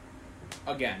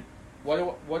 again, what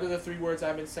are the 3 words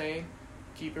I've been saying?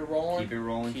 Keep it rolling. Keep it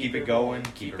rolling. Keep it going.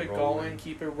 Keep it going.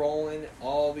 Keep it rolling.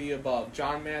 All the above.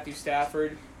 John Matthew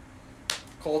Stafford,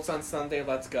 Colts on Sunday.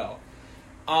 Let's go.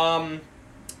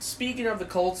 Speaking of the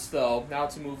Colts, though, now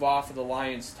to move off of the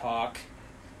Lions talk,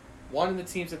 one of the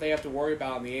teams that they have to worry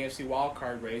about in the AFC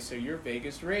wildcard race are your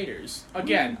Vegas Raiders.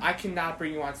 Again, I cannot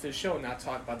bring you onto the show and not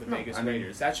talk about the Vegas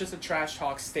Raiders. That's just a trash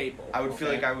talk staple. I would feel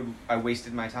like I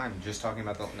wasted my time just talking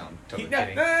about the... No, I'm totally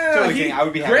kidding. Totally kidding. I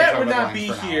would be happy Grant to talk would about not the be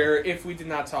Lions for an here hour. if we did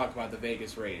not talk about the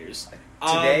Vegas Raiders.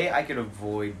 Today, I could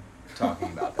avoid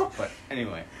talking about them, but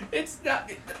anyway. It's not...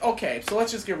 Okay, so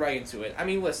let's just get right into it. I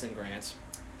mean, listen, Grant.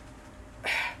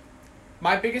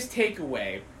 My biggest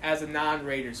takeaway as a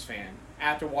non-Raiders fan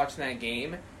after watching that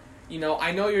game, you know,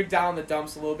 I know you're down the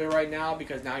dumps a little bit right now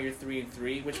because now you're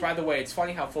 3-3, which, by the way, it's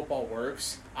funny how football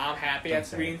works. I'm happy at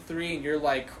 3-3, and you're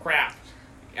like, crap,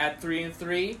 at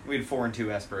 3-3. We had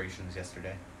 4-2 aspirations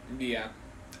yesterday. Yeah.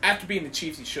 After beating the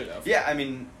Chiefs, you should have. Yeah, I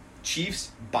mean,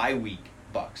 Chiefs bye week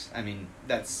Bucks. I mean,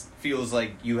 feels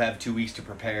like you have 2 weeks to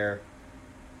prepare,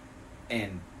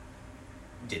 and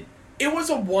didn't. It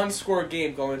was a one-score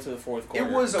game going into the fourth quarter.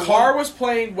 It was Carr was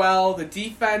playing well. The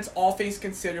defense, all things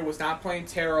considered, was not playing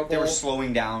terrible. They were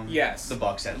slowing down the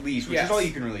Bucks at least, which is all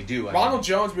you can really do. Ronald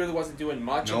Jones really wasn't doing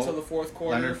much until the fourth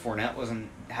quarter. Leonard Fournette wasn't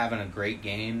having a great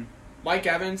game. Mike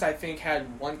Evans, I think,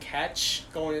 had 1 catch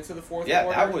going into the fourth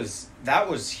quarter. Yeah, that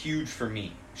was huge for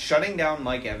me. Shutting down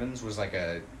Mike Evans was like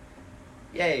a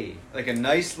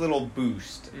nice little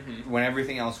boost when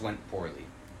everything else went poorly.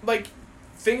 Like,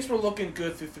 things were looking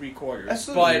good through 3 quarters.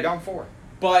 Absolutely, you're down 4.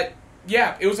 But,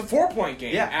 yeah, it was a 4-point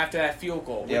game after that field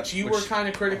goal, which you were kind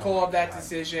of critical of that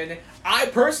decision. I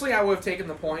would have taken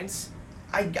the points.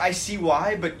 I see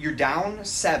why, but you're down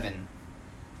 7,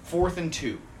 4th and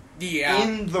 2. Yeah.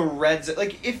 In the red zone.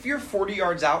 Like, if you're 40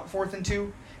 yards out, 4th and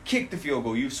 2, kick the field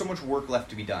goal. You have so much work left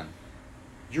to be done.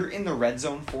 You're in the red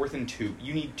zone, 4th and 2.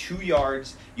 You need 2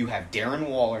 yards. You have Darren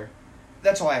Waller.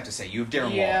 That's all I have to say. You have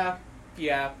Darren Waller.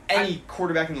 Yeah. Any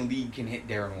quarterback in the league can hit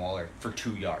Darren Waller for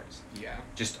 2 yards. Yeah.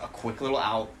 Just a quick little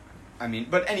out. I mean,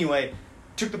 but anyway,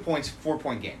 took the points,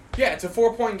 4-point game. Yeah, it's a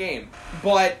 4-point game.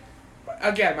 But,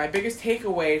 again, my biggest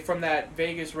takeaway from that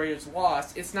Vegas Raiders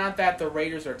loss, it's not that the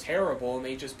Raiders are terrible and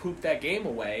they just pooped that game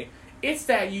away. It's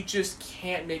that you just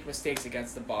can't make mistakes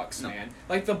against the Bucs, man.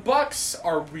 Like, the Bucs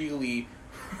are really,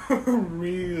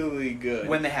 really good.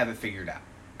 When they have it figured out.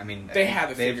 I mean, they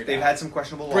have it figured out. They've had some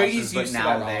questionable losses, but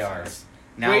now they are.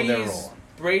 Now they're rolling.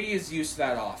 Brady is used to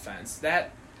that offense.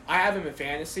 That I have him in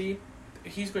fantasy.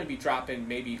 He's going to be dropping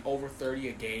maybe over 30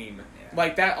 a game. Yeah.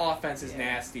 Like, that offense is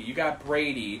nasty. You got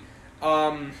Brady,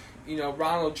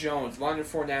 Ronald Jones, Leonard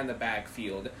Fournette in the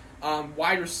backfield,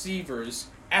 wide receivers,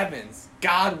 Evans,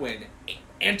 Godwin,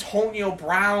 Antonio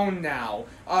Brown now,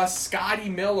 Scotty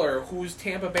Miller, who's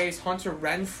Tampa Bay's Hunter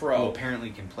Renfrow. Who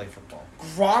apparently can play football.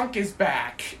 Gronk is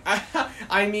back.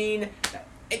 I mean,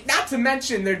 not to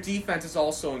mention their defense is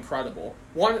also incredible.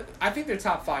 I think they're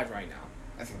top 5 right now.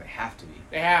 I think they have to be.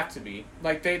 They have to be.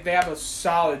 Like, they have a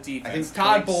solid defense.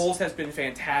 Todd Bowles has been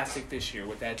fantastic this year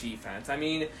with that defense. I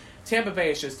mean, Tampa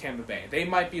Bay is just Tampa Bay. They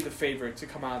might be the favorite to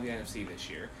come out of the NFC this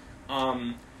year.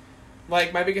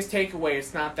 Like, my biggest takeaway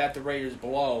is not that the Raiders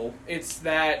blow. It's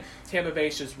that Tampa Bay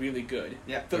is just really good.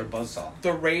 Yeah, they're buzzsaw.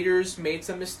 The Raiders made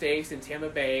some mistakes, and Tampa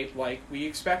Bay, like we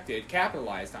expected,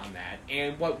 capitalized on that.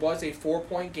 And what was a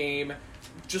 4-point game,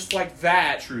 just like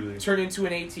that, Truly turned into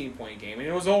an 18-point game, and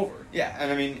it was over. Yeah,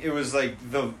 and I mean, it was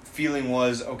like the feeling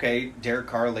was, okay, Derek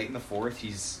Carr late in the fourth,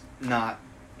 he's not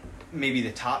maybe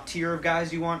the top tier of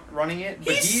guys you want running it,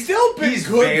 but he's still been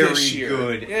good very this year.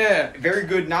 Good. Yeah. Very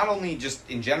good, not only just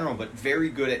in general, but very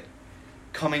good at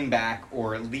coming back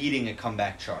or leading a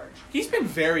comeback charge. He's been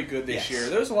very good this Yes. year.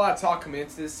 There was a lot of talk coming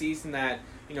into this season that,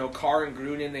 Carr and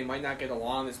Gruden, they might not get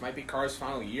along. This might be Carr's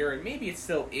final year, and maybe it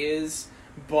still is,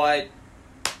 but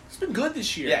he's been good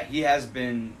this year. Yeah, he has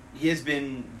been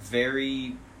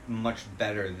very much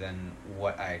better than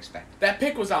what I expected. That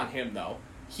pick was on him, though.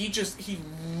 He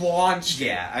launched it.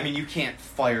 Yeah, I mean, you can't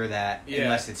fire that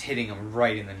unless it's hitting him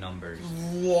right in the numbers.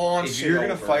 Launched If you're going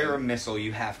to fire a missile,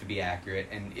 you have to be accurate,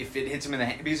 and if it hits him in the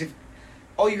hand, because if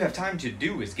all you have time to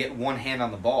do is get one hand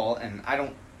on the ball, and I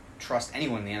don't trust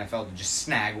anyone in the NFL to just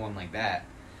snag one like that.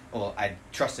 Well, I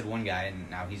trusted one guy, and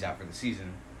now he's out for the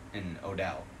season, in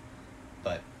Odell.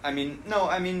 But, I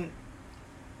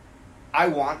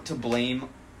want to blame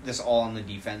this all on the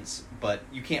defense, but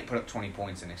you can't put up 20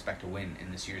 points and expect to win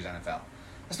in this year's NFL.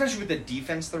 Especially with the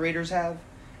defense the Raiders have,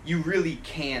 you really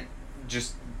can't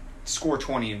just score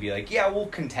 20 and be like, yeah, we'll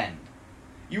contend.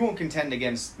 You won't contend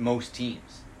against most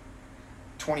teams.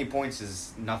 20 points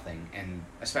is nothing, and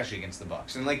especially against the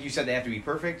Bucs. And like you said, they have to be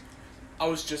perfect. I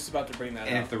was just about to bring that up.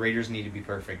 And if the Raiders need to be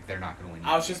perfect, they're not going to win.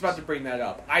 I was just about to bring that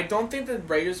up. I don't think the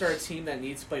Raiders are a team that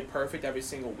needs to play perfect every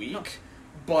single week. No.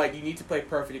 But you need to play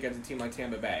perfect against a team like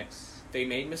Tampa Bay. They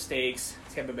made mistakes.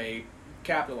 Tampa Bay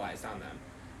capitalized on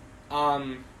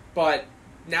them. But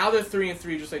now they're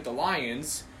 3-3, just like the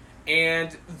Lions.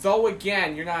 And though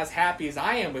again you're not as happy as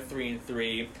I am with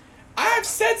 3-3, I've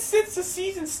said since the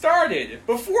season started,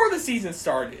 before the season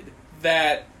started,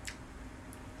 that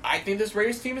I think this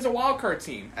Raiders team is a wild card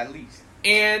team. At least.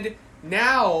 And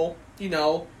now,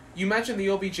 you mentioned the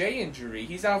OBJ injury.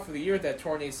 He's out for the year with that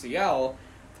torn ACL.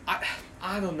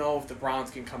 I don't know if the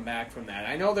Browns can come back from that.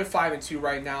 I know they're 5-2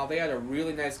 right now. They had a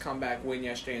really nice comeback win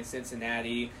yesterday in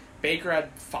Cincinnati. Baker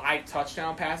had 5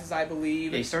 touchdown passes, I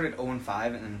believe. Yeah, he started 0-5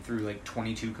 and then threw like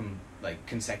 22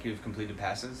 consecutive completed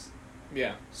passes.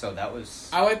 Yeah. So that was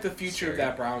I like the future scary. of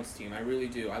that Browns team. I really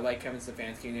do. I like Kevin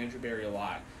Stefanski and Andrew Berry a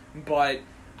lot. But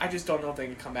I just don't know if they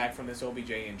can come back from this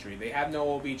OBJ injury. They have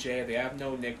no OBJ. They have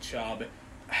no Nick Chubb.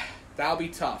 That'll be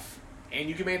tough. And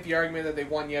you can make the argument that they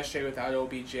won yesterday without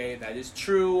OBJ. That is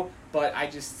true, but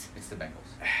it's the Bengals.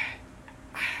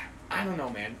 I don't know,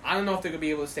 man. I don't know if they're going to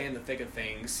be able to stay in the thick of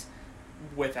things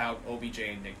without OBJ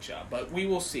and Nick Chubb, but we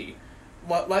will see.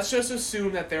 Let's just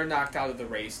assume that they're knocked out of the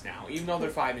race now, even though they're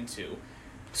 5-2.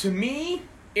 To me,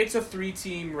 it's a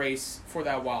 3-team race for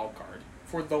that wild card,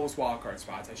 for those wild card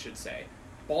spots, I should say.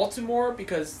 Baltimore,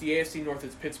 because the AFC North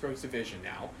is Pittsburgh's division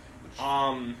now.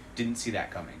 Didn't see that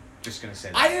coming. Just going to say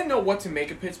that. I didn't know what to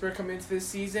make of Pittsburgh coming into this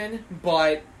season,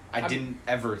 but I didn't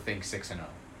ever think 6-0.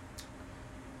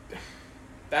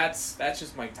 That's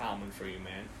just Mike Tomlin for you,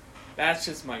 man. That's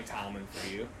just Mike Tomlin for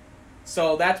you.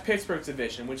 So that's Pittsburgh's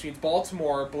division, which means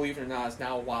Baltimore, believe it or not, is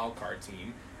now a wild card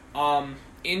team.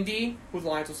 Indy, who the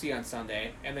Lions will see on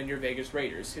Sunday, and then your Vegas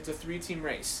Raiders. It's a 3-team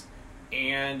race.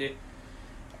 And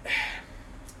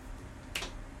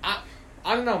I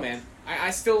don't know, man.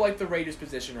 I still like the Raiders'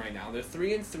 position right now. They're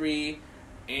 3-3,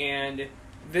 and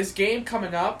this game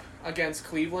coming up against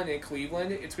Cleveland in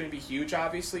Cleveland, it's going to be huge,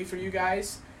 obviously, for you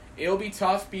guys. It'll be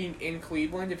tough being in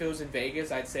Cleveland. If it was in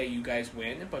Vegas, I'd say you guys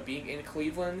win. But being in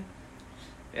Cleveland...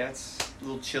 Yeah, it's a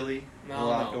little chilly, a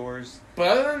little outdoors.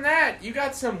 But other than that, you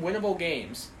got some winnable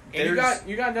games. And you got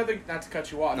another... Not to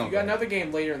cut you off. No, you got another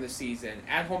game later in the season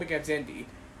at home against Indy.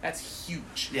 That's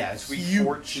huge. Yeah, it's week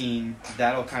 14.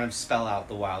 That'll kind of spell out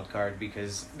the wild card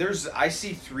because I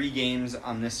see 3 games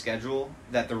on this schedule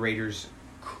that the Raiders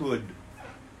could...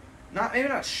 maybe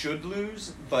not should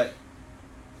lose, but...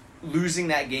 losing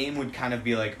that game would kind of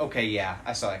be like, okay, yeah,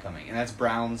 I saw that coming. And that's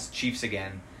Browns, Chiefs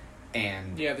again,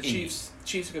 and yeah, the Indy.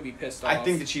 Chiefs are going to be pissed off. I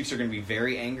think the Chiefs are going to be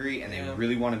very angry, and they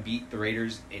really want to beat the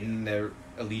Raiders in their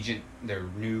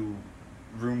new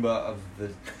Roomba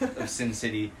of Sin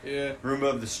City. Yeah.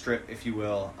 Roomba of the Strip, if you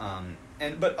will.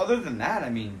 But other than that, I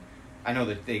mean, I know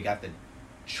that they got the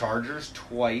Chargers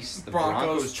twice, the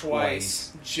Broncos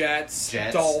twice, Jets,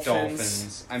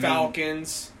 Dolphins,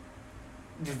 Falcons.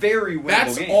 Very winnable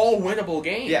That's games. all winnable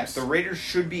games. Yes, the Raiders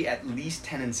should be at least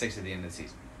 10-6 at the end of the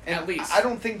season. And at least. I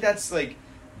don't think that's like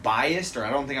biased, or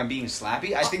I don't think I'm being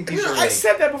slappy. I think these are. I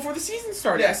said that before the season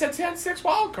started. Yeah. I said 10-6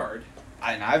 wild card.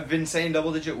 And I've been saying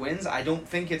double-digit wins. I don't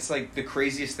think it's like the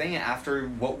craziest thing after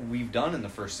what we've done in the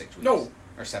first 6 weeks. No.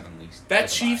 Or 7 weeks. That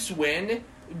Chiefs win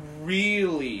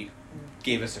really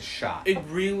gave us a shot. It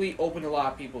really opened a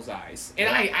lot of people's eyes. And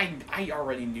I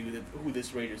already knew who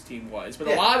this Raiders team was. But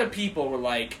a lot of people were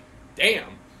like,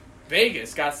 damn,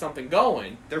 Vegas got something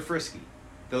going. They're frisky.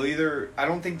 They'll either... I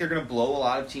don't think they're going to blow a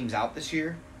lot of teams out this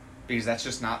year, because that's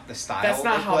just not the style That's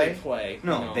not how play. they play.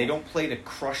 No, they don't play to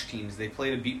crush teams. They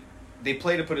play to beat... They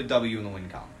play to put a W in the win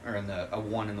column, or a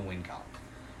 1 in the win column.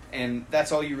 And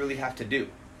that's all you really have to do.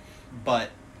 But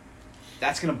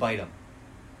that's going to bite them.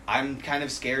 I'm kind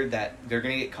of scared that they're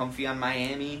going to get comfy on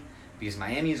Miami, because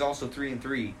Miami is also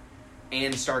 3-3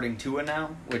 and starting Tua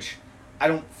now, which I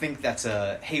don't think that's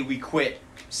a, hey, we quit,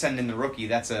 send in the rookie.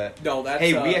 That's a,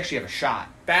 hey, we actually have a shot.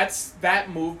 That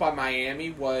move by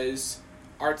Miami was,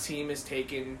 our team is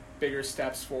taking bigger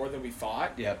steps forward than we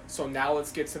thought. Yep. So now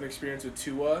let's get some experience with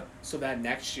Tua, so that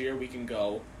next year we can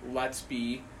go, let's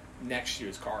be next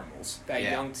year's Cardinals. That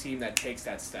young team that takes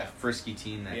that step. That frisky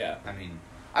team that, I mean,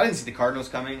 I didn't see the Cardinals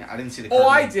coming. I didn't see the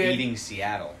Cardinals beating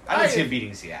Seattle. I didn't see them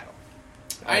beating Seattle.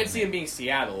 I didn't see them beating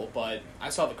Seattle, but I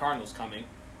saw the Cardinals coming.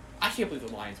 I can't believe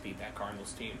the Lions beat that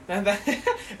Cardinals team.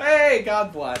 Hey,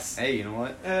 God bless. Hey, you know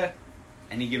what?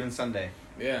 Any given Sunday.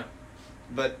 Yeah.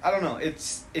 But I don't know. It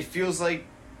feels like,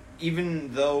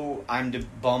 even though I'm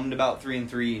bummed about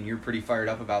 3-3 and you're pretty fired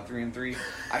up about 3-3,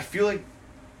 I feel like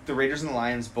the Raiders and the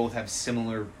Lions both have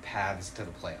similar paths to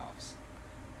the playoffs.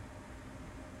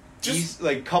 These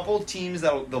couple teams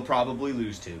that they'll probably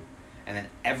lose to, and then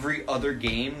every other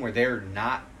game where they're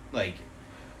not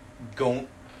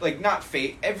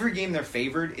every game they're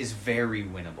favored is very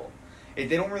winnable. They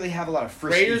don't really have a lot of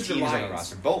frisky Raiders teams on the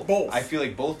roster. Both. I feel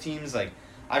like both teams,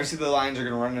 obviously the Lions are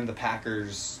going to run into the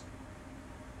Packers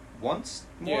once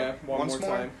more. Yeah, once more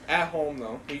time. At home,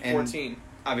 though. Week 14.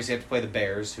 Obviously have to play the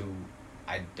Bears, who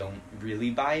I don't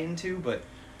really buy into, but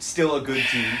still a good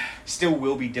team. Still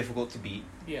will be difficult to beat.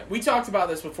 Yeah, we talked about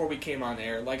this before we came on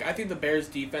air. I think the Bears'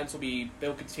 defense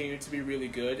they'll continue to be really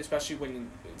good, especially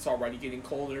when it's already getting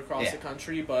colder across the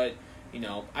country, but...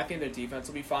 I think their defense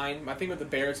will be fine. My thing with the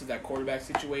Bears is that quarterback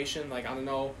situation. I don't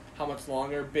know how much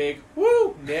longer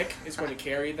Nick is going to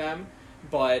carry them,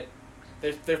 but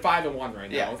they're 5-1 right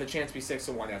now with a chance to be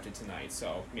 6-1 after tonight.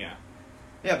 So yeah.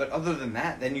 Yeah, but other than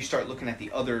that, then you start looking at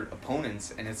the other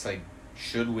opponents, and it's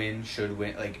should win.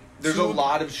 There's a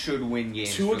lot of should win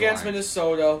games. 2 against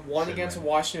Minnesota, 1 against the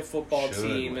Washington football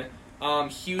team.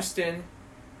 Houston.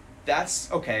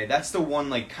 That's okay. That's the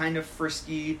one kind of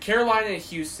frisky. Carolina and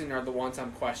Houston are the ones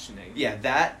I'm questioning. Yeah,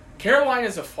 that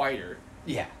Carolina's a fighter.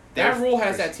 Yeah, that rule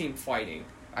has that team fighting.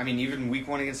 I mean, even week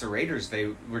 1 against the Raiders,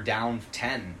 they were down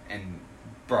 10 and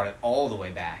brought it all the way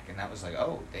back, and that was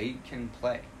they can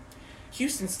play.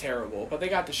 Houston's terrible, but they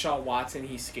got Deshaun Watson.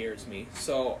 He scares me,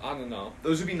 so I don't know.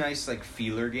 Those would be nice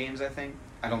feeler games. I think.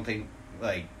 I don't think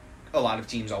a lot of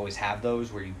teams always have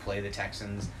those where you play the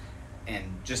Texans.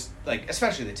 And just,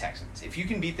 especially the Texans. If you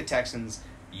can beat the Texans,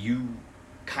 you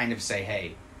kind of say,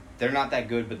 hey, they're not that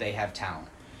good, but they have talent.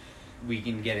 We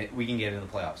can get it. We can get into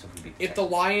the playoffs if we beat the Texans.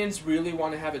 The Lions really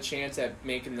want to have a chance at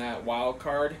making that wild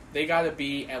card, they got to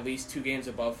be at least 2 games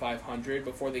above 500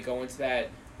 before they go into that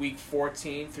week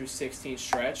 14 through 16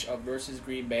 stretch of versus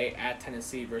Green Bay, at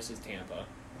Tennessee versus Tampa.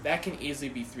 That can easily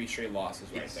be 3 straight losses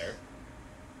right there.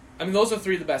 I mean, those are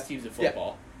 3 of the best teams in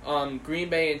football. Yeah. Green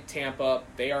Bay and Tampa,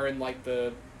 they are in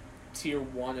the tier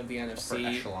 1 of the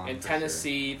NFC. And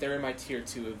Tennessee, they're in my tier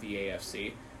 2 of the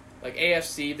AFC.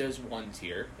 AFC, there's 1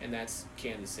 tier, and that's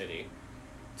Kansas City.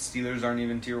 Steelers aren't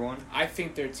even tier 1? I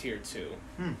think they're tier 2.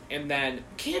 And then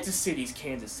Kansas City's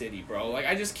Kansas City, bro.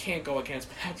 I just can't go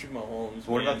against Patrick Mahomes.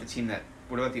 What about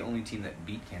the only team that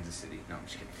beat Kansas City? No, I'm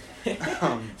just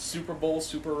kidding. Super Bowl,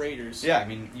 Super Raiders. Yeah, I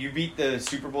mean, you beat the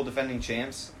Super Bowl defending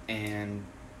champs, and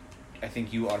I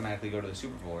think you automatically go to the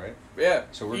Super Bowl, right? Yeah.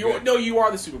 So we're good. No, you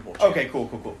are the Super Bowl champ. Okay,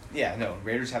 cool. Yeah, no,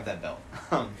 Raiders have that belt.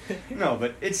 No,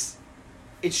 but it's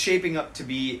shaping up to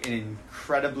be an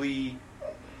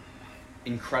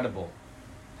incredible.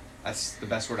 That's the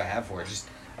best word I have for it. Just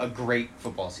a great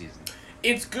football season.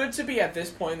 It's good to be at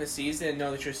this point in the season and know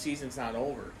that your season's not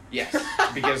over. Yes,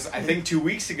 because I think 2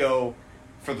 weeks ago,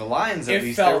 For the Lions, at It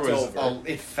least, felt there was over.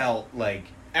 it felt like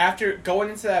After going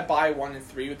into that bye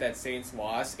 1-3 with that Saints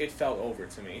loss, it felt over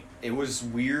to me. it was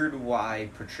weird why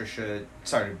Patricia.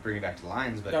 Sorry to bring it back to the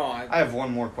Lions, but No, I have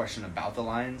one more question about the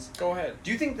Lions. Go ahead.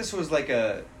 Do you think this was like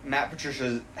Matt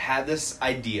Patricia had this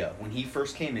idea when he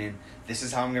first came in? This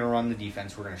is how I'm going to run the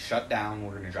defense. We're going to shut down.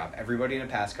 We're going to drop everybody in a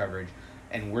pass coverage,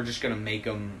 and we're just going to make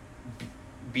them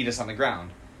beat us on the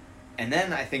ground. And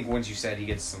then I think once you said he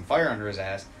gets some fire under his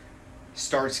ass,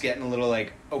 starts getting a little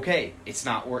like, okay, it's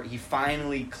not work. He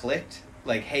finally clicked,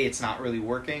 like, hey, it's not really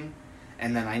working,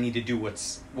 and then I need to do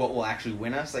what will actually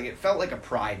win us. Like, it felt like a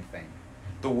pride thing.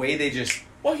 The way they just...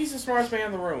 Well, he's the smartest man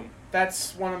in the room.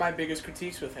 That's one of my biggest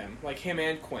critiques with him. Like, him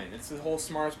and Quinn. It's the whole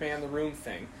smartest man in the room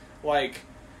thing. Like,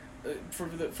 for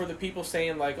the people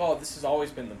saying, like, oh, this has always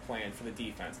been the plan for the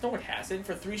defense. No, it hasn't.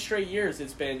 For 3 straight years,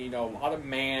 it's been, a lot of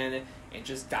man and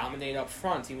just dominate up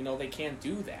front, even though they can't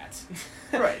do that.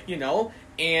 Right.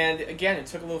 And, again, it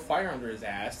took a little fire under his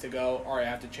ass to go, all right, I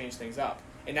have to change things up.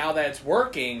 And now that it's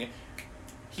working,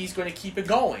 he's going to keep it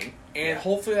going. And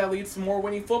hopefully that leads to more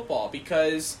winning football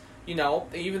because,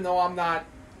 even though I'm not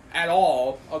at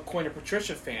all a Quinn or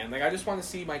Patricia fan, like, I just want to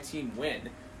see my team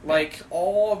win. Like,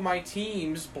 all of my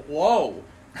teams blow.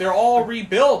 They're all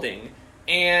rebuilding.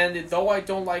 And though I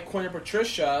don't like Quinn and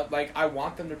Patricia, like, I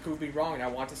want them to prove me wrong, and I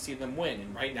want to see them win.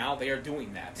 And right now, they are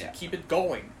doing that. Yeah. Keep it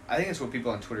going. I think it's what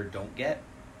people on Twitter don't get.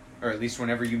 Or at least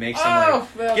whenever you make get out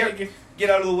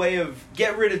of the way of...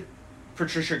 Get rid of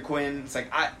Patricia Quinn. It's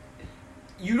like,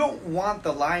 you don't want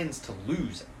the Lions to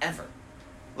lose, ever.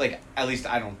 Like, at least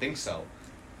I don't think so.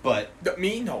 But...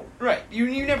 Me, no. Right.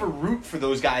 You never root for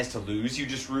those guys to lose. You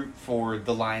just root for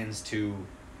the Lions to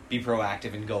be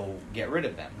proactive and go get rid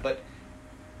of them. But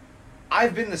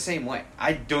I've been the same way.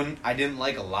 I didn't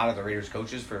like a lot of the Raiders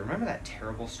coaches for... Remember that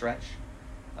terrible stretch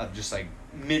of just, like,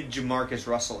 mid-Jamarcus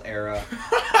Russell era?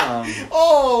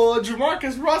 Oh,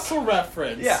 Jamarcus Russell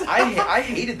reference. Yeah, I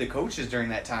hated the coaches during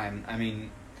that time. I mean,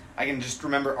 I can just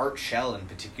remember Art Shell in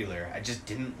particular. I just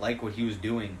didn't like what he was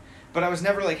doing. But I was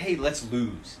never like, hey, let's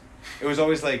lose. It was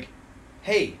always like,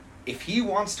 hey, if he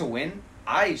wants to win,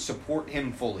 I support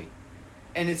him fully.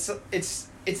 And it's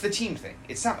the team thing.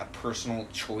 It's not a personal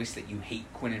choice that you hate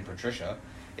Quinn and Patricia.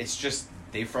 It's just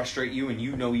they frustrate you and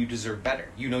you know you deserve better.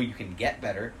 You know you can get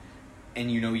better. And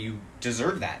you know you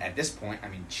deserve that at this point. I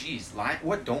mean, geez,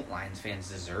 what don't Lions fans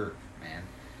deserve, man?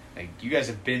 Like, you guys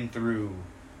have been through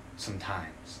some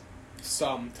times.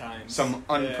 Sometimes. Some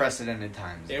unprecedented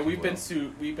times. Yeah, we've been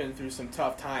through some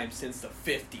tough times since the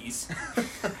 50s.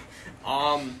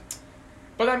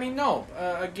 But I mean, no.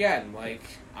 Again, like,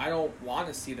 I don't want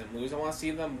to see them lose. I want to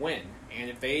see them win. And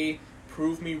if they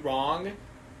prove me wrong,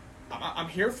 I'm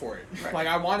here for it. Right. Like,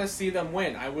 I want to see them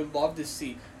win. I would love to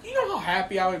see... You know how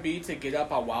happy I would be to get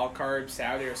up on Wild Card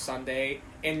Saturday or Sunday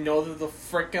and know that the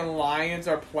frickin' Lions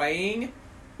are playing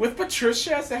with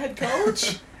Patricia as the head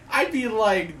coach? I'd be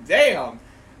like, damn.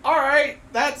 All right,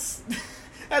 that's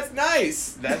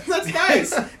nice. That's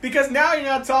nice. Because now you're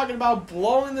not talking about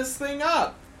blowing this thing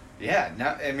up.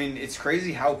 Yeah, I mean, it's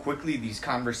crazy how quickly these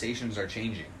conversations are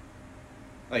changing.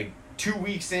 Like, 2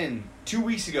 weeks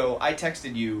ago, I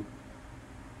texted you.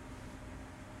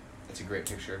 That's a great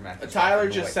picture of Matthew. Tyler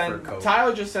just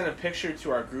sent a picture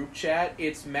to our group chat.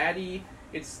 It's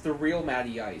the real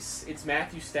Matty Ice. It's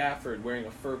Matthew Stafford wearing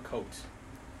a fur coat.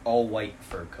 All white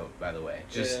fur coat, by the way.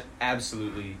 Just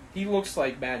absolutely. He looks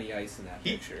like Matty Ice in that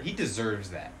picture. He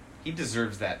deserves that. He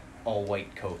deserves that all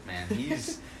white coat, man.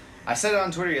 I said it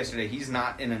on Twitter yesterday. He's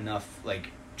not in enough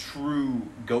like true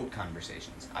GOAT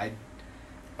conversations.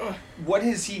 What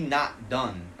has he not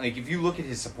done? Like, if you look at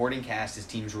his supporting cast, his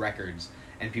team's records,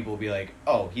 and people will be like,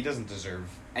 oh, he doesn't deserve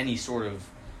any sort of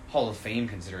Hall of Fame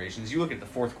considerations. You look at the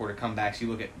fourth quarter comebacks, you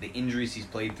look at the injuries he's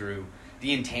played through,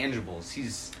 the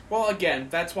intangibles. Well, again,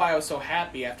 that's why I was so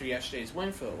happy after yesterday's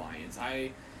win for the Lions.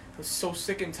 I was so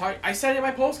sick and tired. I said it in my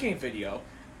post-game video,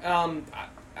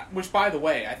 which, by the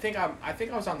way, I think I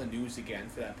was on the news again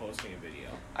for that post-game video.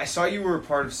 I saw you were a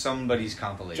part of somebody's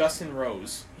compilation. Justin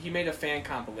Rose. He made a fan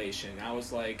compilation. I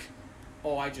was like,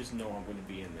 oh, I just know I'm going to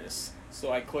be in this.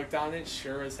 So I clicked on it.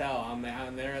 Sure as hell, I'm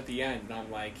there at the end. And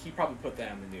I'm like, he probably put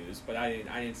that in the news, but I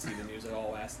didn't see the news at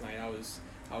all last night. I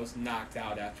was knocked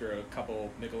out after a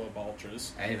couple Michelob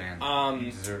Ultras. Hey man,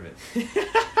 you deserve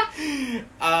it.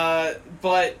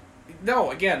 But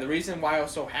no, again, the reason why I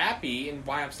was so happy and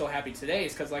why I'm still happy today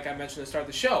is because, like I mentioned at the start of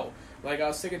the show, like, I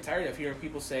was sick and tired of hearing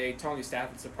people say, Tony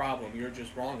Stafford's the problem, you're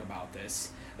just wrong about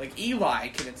this. Like, Eli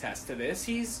can attest to this.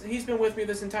 He's been with me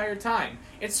this entire time.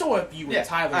 And so have you and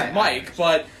Tyler and Mike,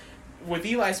 but with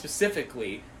Eli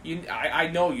specifically, I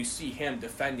know you see him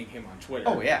defending him on Twitter.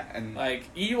 Oh yeah, and Like,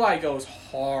 Eli goes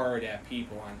hard at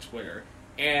people on Twitter,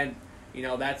 and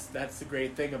that's the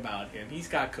great thing about him. He's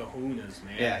got kahunas,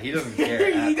 man. yeah, he doesn't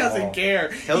care. He at doesn't all.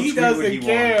 care. He'll He tweet what doesn't he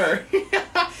care.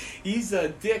 He's a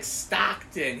Dick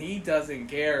Stockton. He doesn't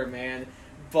care, man.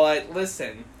 But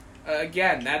listen,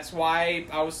 again, that's why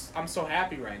I'm so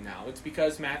happy right now. It's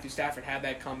because Matthew Stafford had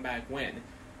that comeback win.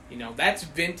 That's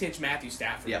vintage Matthew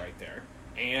Stafford right there.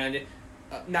 And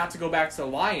not to go back to the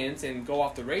Lions and go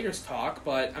off the Raiders talk,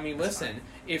 but I mean, listen,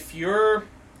 if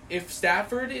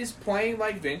Stafford is playing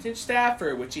like vintage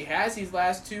Stafford, which he has these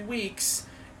last 2 weeks,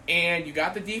 and you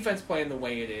got the defense playing the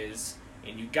way it is,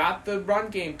 and you got the run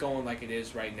game going like it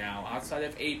is right now, outside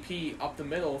of AP, up the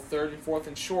middle, 3rd and 4th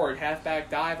and short, halfback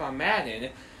dive on Madden,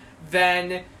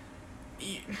 then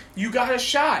you got a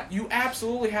shot. You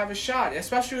absolutely have a shot,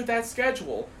 especially with that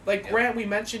schedule. Like, Grant, we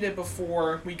mentioned it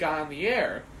before we got on the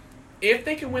air. If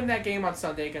they can win that game on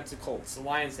Sunday against the Colts, the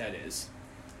Lions that is,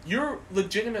 you're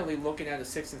legitimately looking at a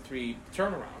 6-3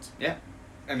 turnaround. Yeah,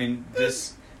 I mean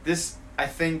I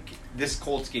think this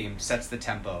Colts game sets the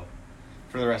tempo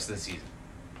for the rest of the season.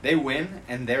 They win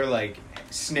and they're like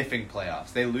sniffing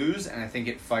playoffs. They lose and I think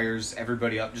it fires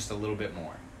everybody up just a little bit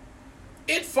more.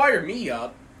 It fired me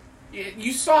up.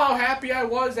 You saw how happy I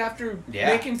was after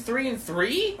making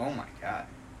 3-3. Oh my god.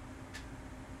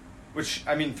 Which,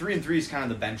 I mean, 3-3 is kind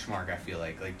of the benchmark. I feel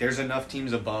like there's enough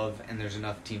teams above and there's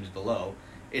enough teams below.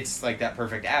 It's like that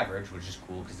perfect average, which is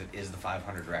cool because it is the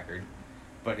 500 record.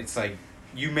 But it's like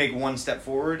you make one step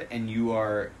forward and you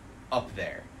are up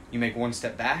there. You make one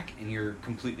step back and you're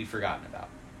completely forgotten about.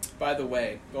 By the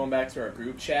way, going back to our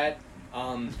group chat,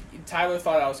 Tyler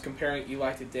thought I was comparing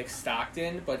Eli to Dick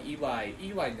Stockton, but Eli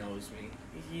knows me.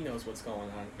 He knows what's going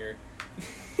on here.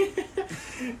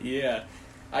 Yeah.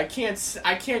 I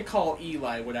can't call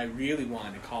Eli what I really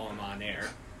wanted to call him on air.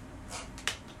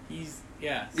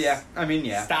 Yeah, I mean,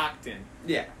 yeah. Stockton.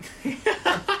 Yeah.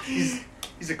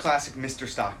 He's a classic Mr.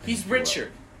 Stockton. He's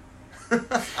Richard.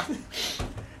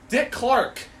 Dick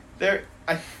Clark.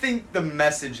 I think the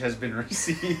message has been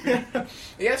received. The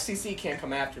FCC can't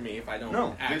come after me if I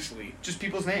don't actually. Just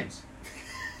people's names.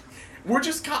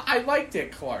 I like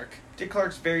Dick Clark. Dick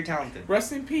Clark's very talented.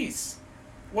 Rest in peace.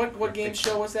 What game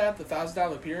show was that? The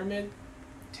 $1,000 Pyramid?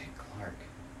 Dick Clark.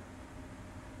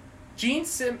 Gene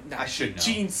Simmons. I should know.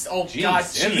 Gene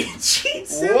Simmons. Gene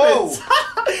Simmons. Whoa.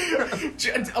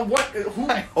 Who?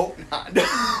 I hope not.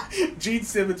 Gene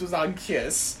Simmons was on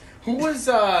Kiss. Who was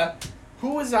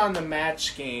on the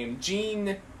match game?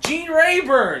 Gene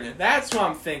Rayburn. That's what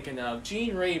I'm thinking of.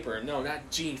 Gene Rayburn. No, not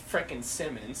Gene frickin'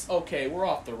 Simmons. Okay, we're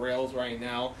off the rails right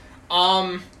now.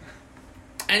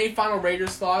 Any final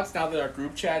Raiders thoughts now that our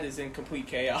group chat is in complete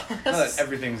chaos? Now that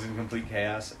everything's in complete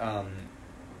chaos.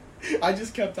 I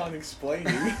just kept on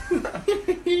explaining.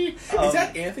 Is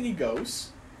that Anthony Gose?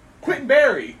 Quentin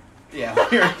Barry. Yeah,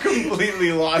 we're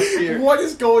completely lost here. What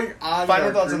is going on?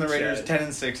 Final thoughts on the Raiders.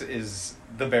 10-6 is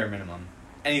the bare minimum.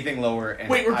 Anything lower, and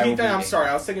wait, repeat that. I'm sorry,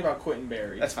 I was thinking about Quentin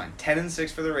Barry. That's fine.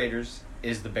 10-6 for the Raiders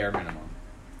is the bare minimum.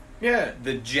 Yeah.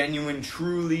 The genuine,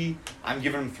 truly, I'm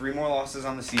giving them 3 more losses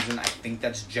on the season. I think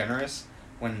that's generous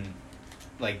when,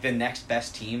 like, the next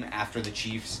best team after the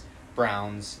Chiefs,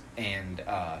 Browns, and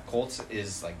Colts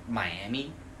is, like,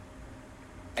 Miami.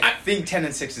 I think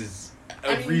 10-6 is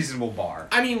a reasonable bar.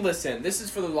 I mean, listen, this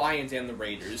is for the Lions and the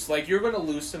Raiders. Like, you're going to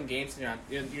lose some games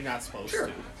you're not supposed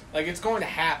to. Like, it's going to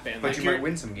happen. But like, you might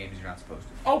win some games you're not supposed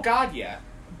to. Oh, God, yeah.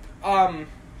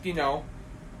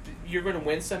 You're going to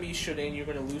win some you shouldn't, you're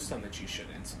going to lose some that you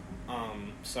shouldn't.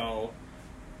 So,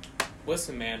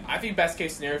 listen, man, I think best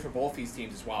case scenario for both these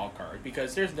teams is wild card,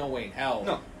 because there's no way in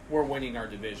hell we're winning our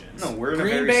divisions. No, we're in Green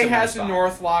a very Bay similar has spot. the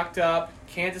North locked up.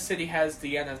 Kansas City has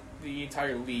the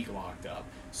entire league locked up.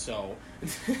 So,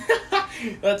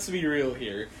 let's be real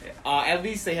here. Yeah. At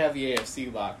least they have the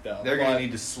AFC locked up. They're going to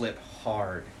need to slip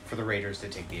hard for the Raiders to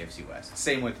take the AFC West.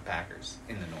 Same with the Packers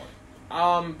in the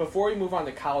North. Before we move on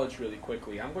to college really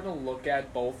quickly, I'm going to look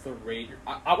at both the Raiders.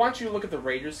 I want you to look at the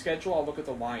Raiders schedule. I'll look at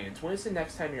the Lions. When is the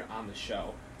next time you're on the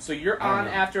show? So you're on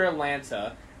after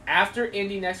Atlanta. After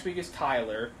Indy next week is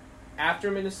Tyler.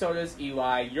 After Minnesota is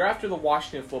Eli. You're after the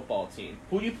Washington football team.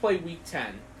 Who do you play week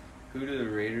 10? Who do the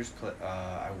Raiders play?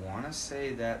 I want to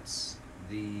say that's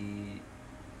the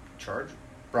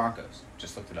Broncos.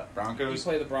 Just looked it up. Broncos. You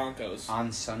play the Broncos.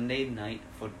 On Sunday Night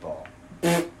Football.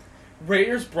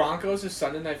 Raiders-Broncos is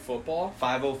Sunday Night Football?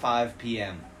 5:05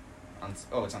 p.m. It's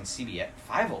on CBS.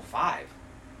 5:05?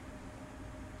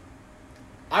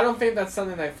 I don't think that's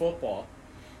Sunday Night Football.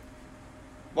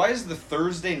 Why is the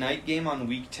Thursday night game on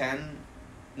Week 10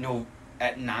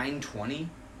 at 9:20?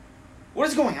 What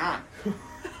is going on?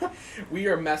 We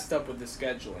are messed up with the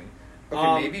scheduling.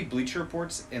 Okay, maybe Bleacher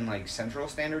Report's in, like, Central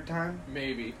Standard Time?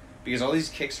 Maybe. Because all these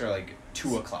kicks are, like,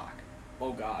 2 o'clock.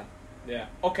 Oh, God. Yeah.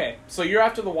 Okay, so you're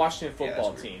after the Washington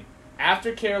football that's weird. team.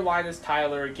 After Carolina's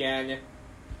Tyler again.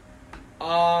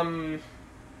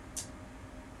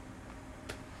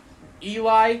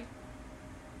 Eli,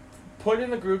 put in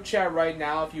the group chat right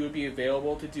now if you would be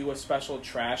available to do a special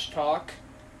trash talk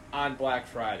on Black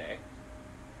Friday.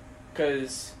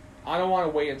 Because I don't want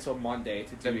to wait until Monday to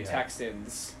do That'd be hard.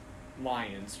 Texans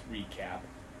Lions recap.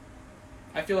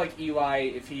 I feel like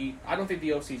Eli, I don't think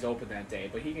the OC's open that day,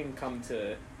 but he can come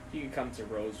to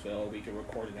Roseville. We can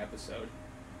record an episode.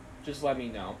 Just let me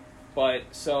know. But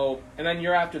and then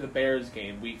you're after the Bears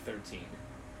game, week 13.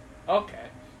 Okay.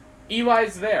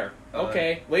 Eli's there.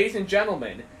 Okay, ladies and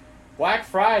gentlemen, Black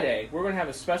Friday, we're going to have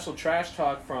a special trash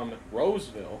talk from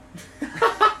Roseville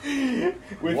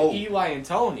with Whoa. Eli and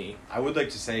Tony. I would like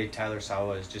to say Tyler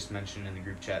Sawa has just mentioned in the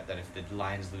group chat that if the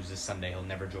Lions lose this Sunday, he'll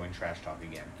never join Trash Talk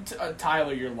again.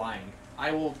 Tyler, you're lying.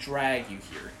 I will drag you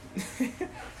here.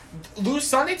 Lose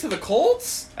Sunday to the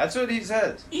Colts? That's what he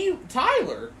says.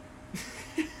 Tyler.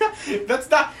 That's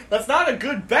not a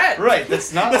good bet. Right,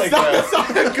 that's not that's not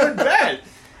a good bet.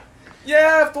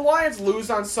 Yeah, if the Lions lose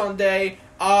on Sunday,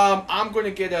 I'm going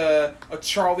to get a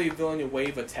Charlie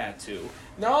Villanueva tattoo.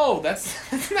 No,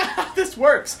 that's not how this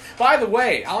works. By the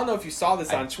way, I don't know if you saw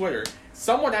this on Twitter.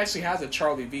 Someone actually has a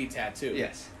Charlie V tattoo.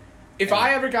 Yes. If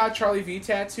I ever got a Charlie V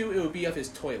tattoo, it would be of his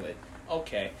toilet.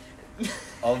 Okay.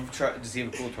 Does he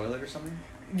have a cool toilet or something?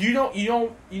 You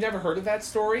never heard of that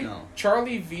story? No.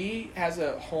 Charlie V has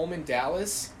a home in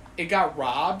Dallas. It got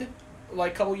robbed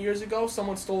like a couple years ago.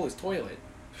 Someone stole his toilet.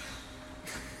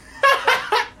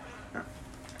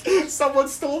 Someone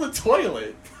stole the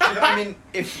toilet. I mean,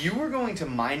 if you were going to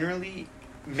majorly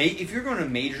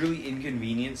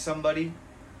inconvenience somebody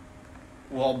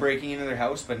while breaking into their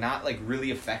house, but not like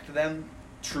really affect them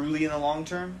truly in the long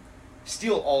term,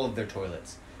 steal all of their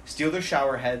toilets, steal their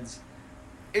shower heads.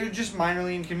 It would just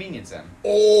minorly inconvenience them.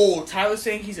 Oh, Tyler's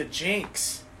saying he's a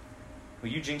jinx.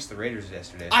 Well, you jinxed the Raiders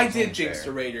yesterday. So I it's did only jinx fair.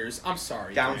 the Raiders. I'm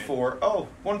sorry. Down Grant. 4. Oh,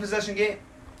 1 possession game,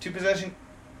 2 possession,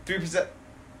 3 possession.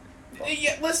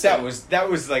 Yeah, listen. That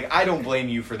was like, I don't blame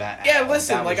you for that. Yeah,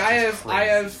 listen. That Like was just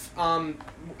I crazy.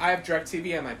 have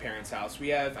DirecTV at my parents' house. We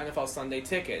have NFL Sunday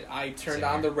Ticket. I turned Same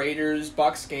on here. the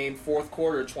Raiders-Bucks game, fourth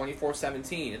quarter,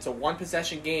 24-17. It's a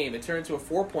 1-possession game. It turned into a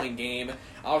 4-point game.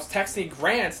 I was texting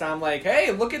Grant, and I'm like,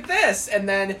 "Hey, look at this!" And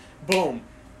then, boom.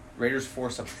 Raiders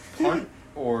forced a punt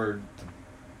or the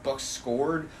Bucks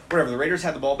scored. Whatever. The Raiders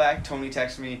had the ball back. Tony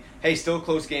texted me, "Hey, still a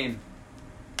close game."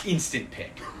 Instant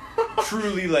pick.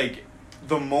 Truly, like,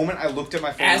 the moment I looked at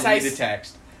my phone As to I read the s-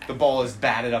 text, the ball is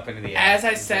batted up into the air. As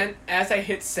I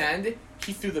hit send,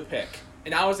 he threw the pick,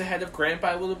 and I was ahead of Grant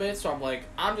by a little bit. So I'm like,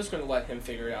 I'm just gonna let him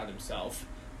figure it out himself.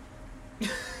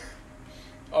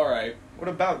 All right. What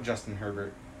about Justin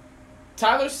Herbert?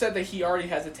 Tyler said that he already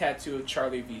has a tattoo of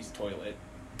Charlie V's toilet.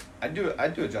 I'd do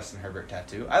a Justin Herbert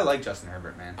tattoo. I like Justin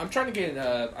Herbert, man. I'm trying to get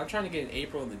an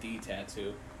April in the D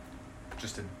tattoo.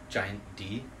 Just a giant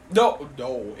D. No,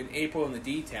 an April in the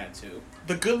D tattoo.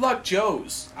 The Good Luck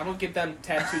Joes. I don't get them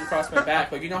tattooed across my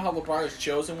back. Like, you know how LeBron has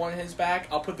chosen one in his back?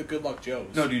 I'll put the Good Luck Joes.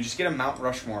 No, dude, just get a Mount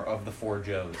Rushmore of the 4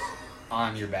 Joes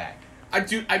on your back. I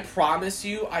promise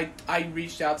you, I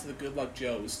reached out to the Good Luck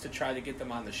Joes to try to get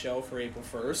them on the show for April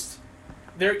 1st.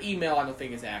 Their email, I don't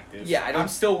think, is active. Yeah, I'm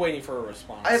still waiting for a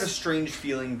response. I have a strange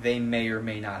feeling they may or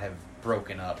may not have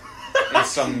broken up in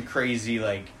some crazy,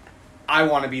 like, I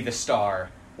want to be the star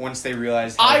once they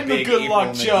realize how I'm the big Good April Luck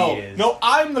McGee Joe. is. No,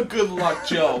 I'm the Good Luck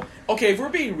Joe. Okay, if we're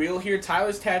being real here,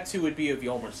 Tyler's tattoo would be of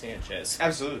Yolmer Sanchez.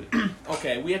 Absolutely.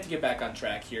 Okay, we have to get back on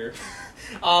track here.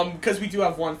 Because we do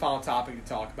have one final topic to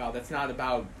talk about that's not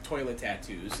about toilet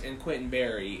tattoos and Quentin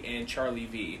Berry and Charlie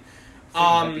V.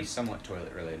 Might be somewhat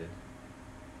toilet related.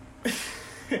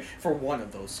 For one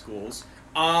of those schools.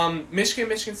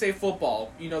 Michigan State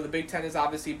football. You know, the Big Ten is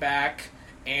obviously back,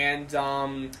 and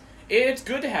it's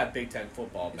good to have Big Ten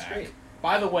football It's back. great.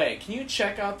 By the way, can you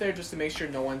check out there just to make sure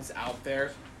no one's out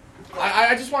there?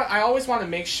 I always want to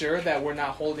make sure that we're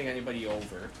not holding anybody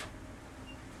over.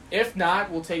 If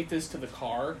not, we'll take this to the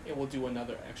car and we'll do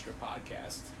another extra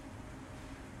podcast.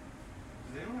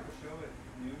 Does anyone have a show at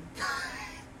noon?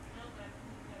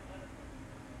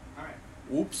 Alright.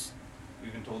 Oops.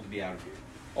 We've been told to be out of here.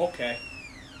 Okay.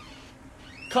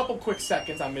 Couple quick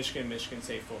seconds on Michigan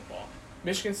State football.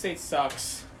 Michigan State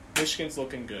sucks. Michigan's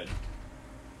looking good.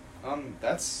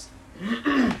 That's...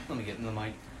 Let me get in the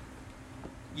mic.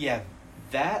 Yeah,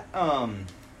 that,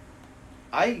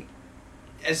 I...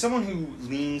 As someone who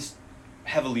leans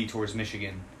heavily towards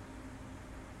Michigan,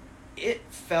 it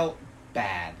felt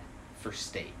bad for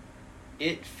State.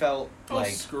 It felt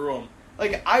screw them.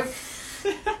 Like, I'm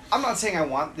not saying I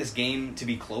want this game to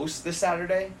be close this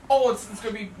Saturday. Oh, it's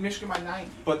going to be Michigan by 90.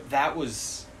 But that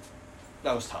was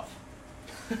tough.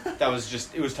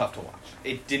 It was tough to watch.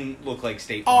 It didn't look like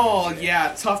State. Oh,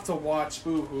 yeah, tough to watch.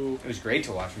 Boo-hoo. It was great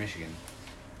to watch Michigan.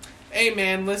 Hey,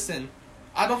 man, listen.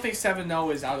 I don't think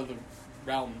 7-0 is out of the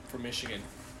realm for Michigan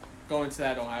going to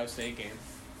that Ohio State game.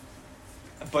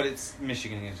 But it's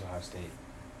Michigan against Ohio State.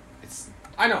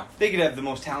 I know. They could have the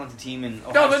most talented team in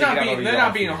Ohio No, State. they're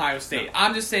not being Ohio State. No.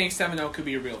 I'm just saying 7-0 could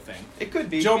be a real thing. It could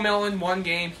be. Joe Millen, one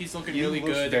game, he's looking really good.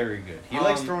 He looks very good. He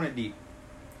likes throwing it deep,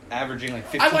 averaging like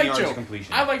 15 yards of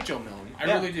completion. I like Joe Millen. I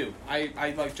really do.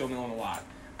 I like Joe Millen a lot.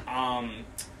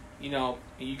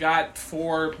 You got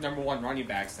 4 number 1 running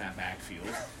backs in that backfield.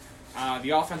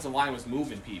 The offensive line was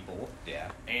moving people.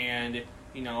 Yeah. And,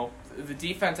 the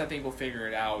defense, I think, will figure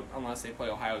it out unless they play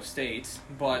Ohio State.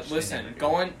 But listen,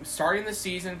 starting the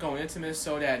season, going into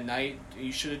Minnesota at night,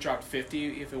 you should have dropped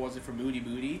 50 if it wasn't for Moody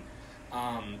Booty.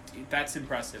 That's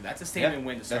impressive. That's a statement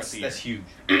win to start the year. That's huge.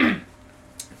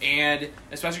 And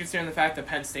especially considering the fact that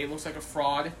Penn State looks like a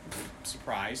fraud.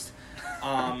 Surprised.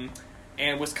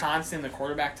 And Wisconsin, the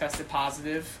quarterback tested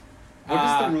positive. What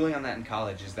is the ruling on that in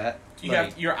college? Is that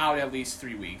you're out at least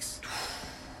 3 weeks.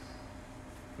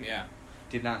 Yeah.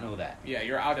 Did not know that. Yeah,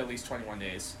 you're out at least 21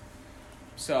 days.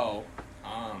 So,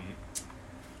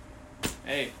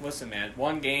 hey, listen, man.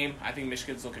 One game. I think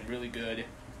Michigan's looking really good.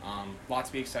 Lots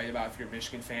to be excited about if you're a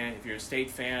Michigan fan. If you're a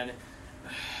State fan,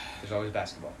 there's always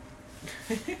basketball.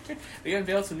 They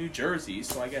unveiled some new jerseys,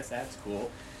 so I guess that's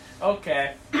cool.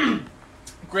 Okay.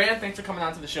 Grant, thanks for coming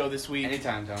on to the show this week.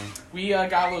 Anytime, Tony. We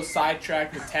got a little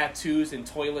sidetracked with tattoos and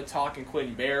toilet talk and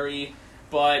Quentin Berry,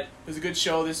 but it was a good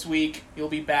show this week. You'll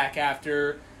be back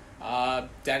after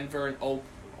Denver and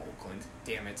Oakland.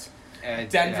 Damn it.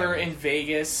 Denver and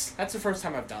Vegas. That's the first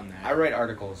time I've done that. I write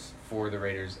articles for the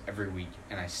Raiders every week,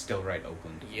 and I still write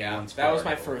Oakland. Yeah, that was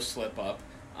my first slip up.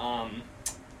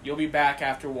 You'll be back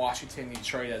after Washington,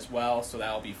 Detroit as well, so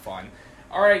that'll be fun.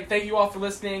 All right, thank you all for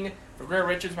listening. For Grant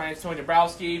Richards, my name is Tony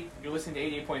Dabrowski. You're listening to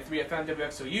 88.3 FM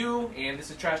WXOU, and this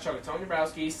is Trash Talk with Tony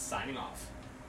Dabrowski, signing off.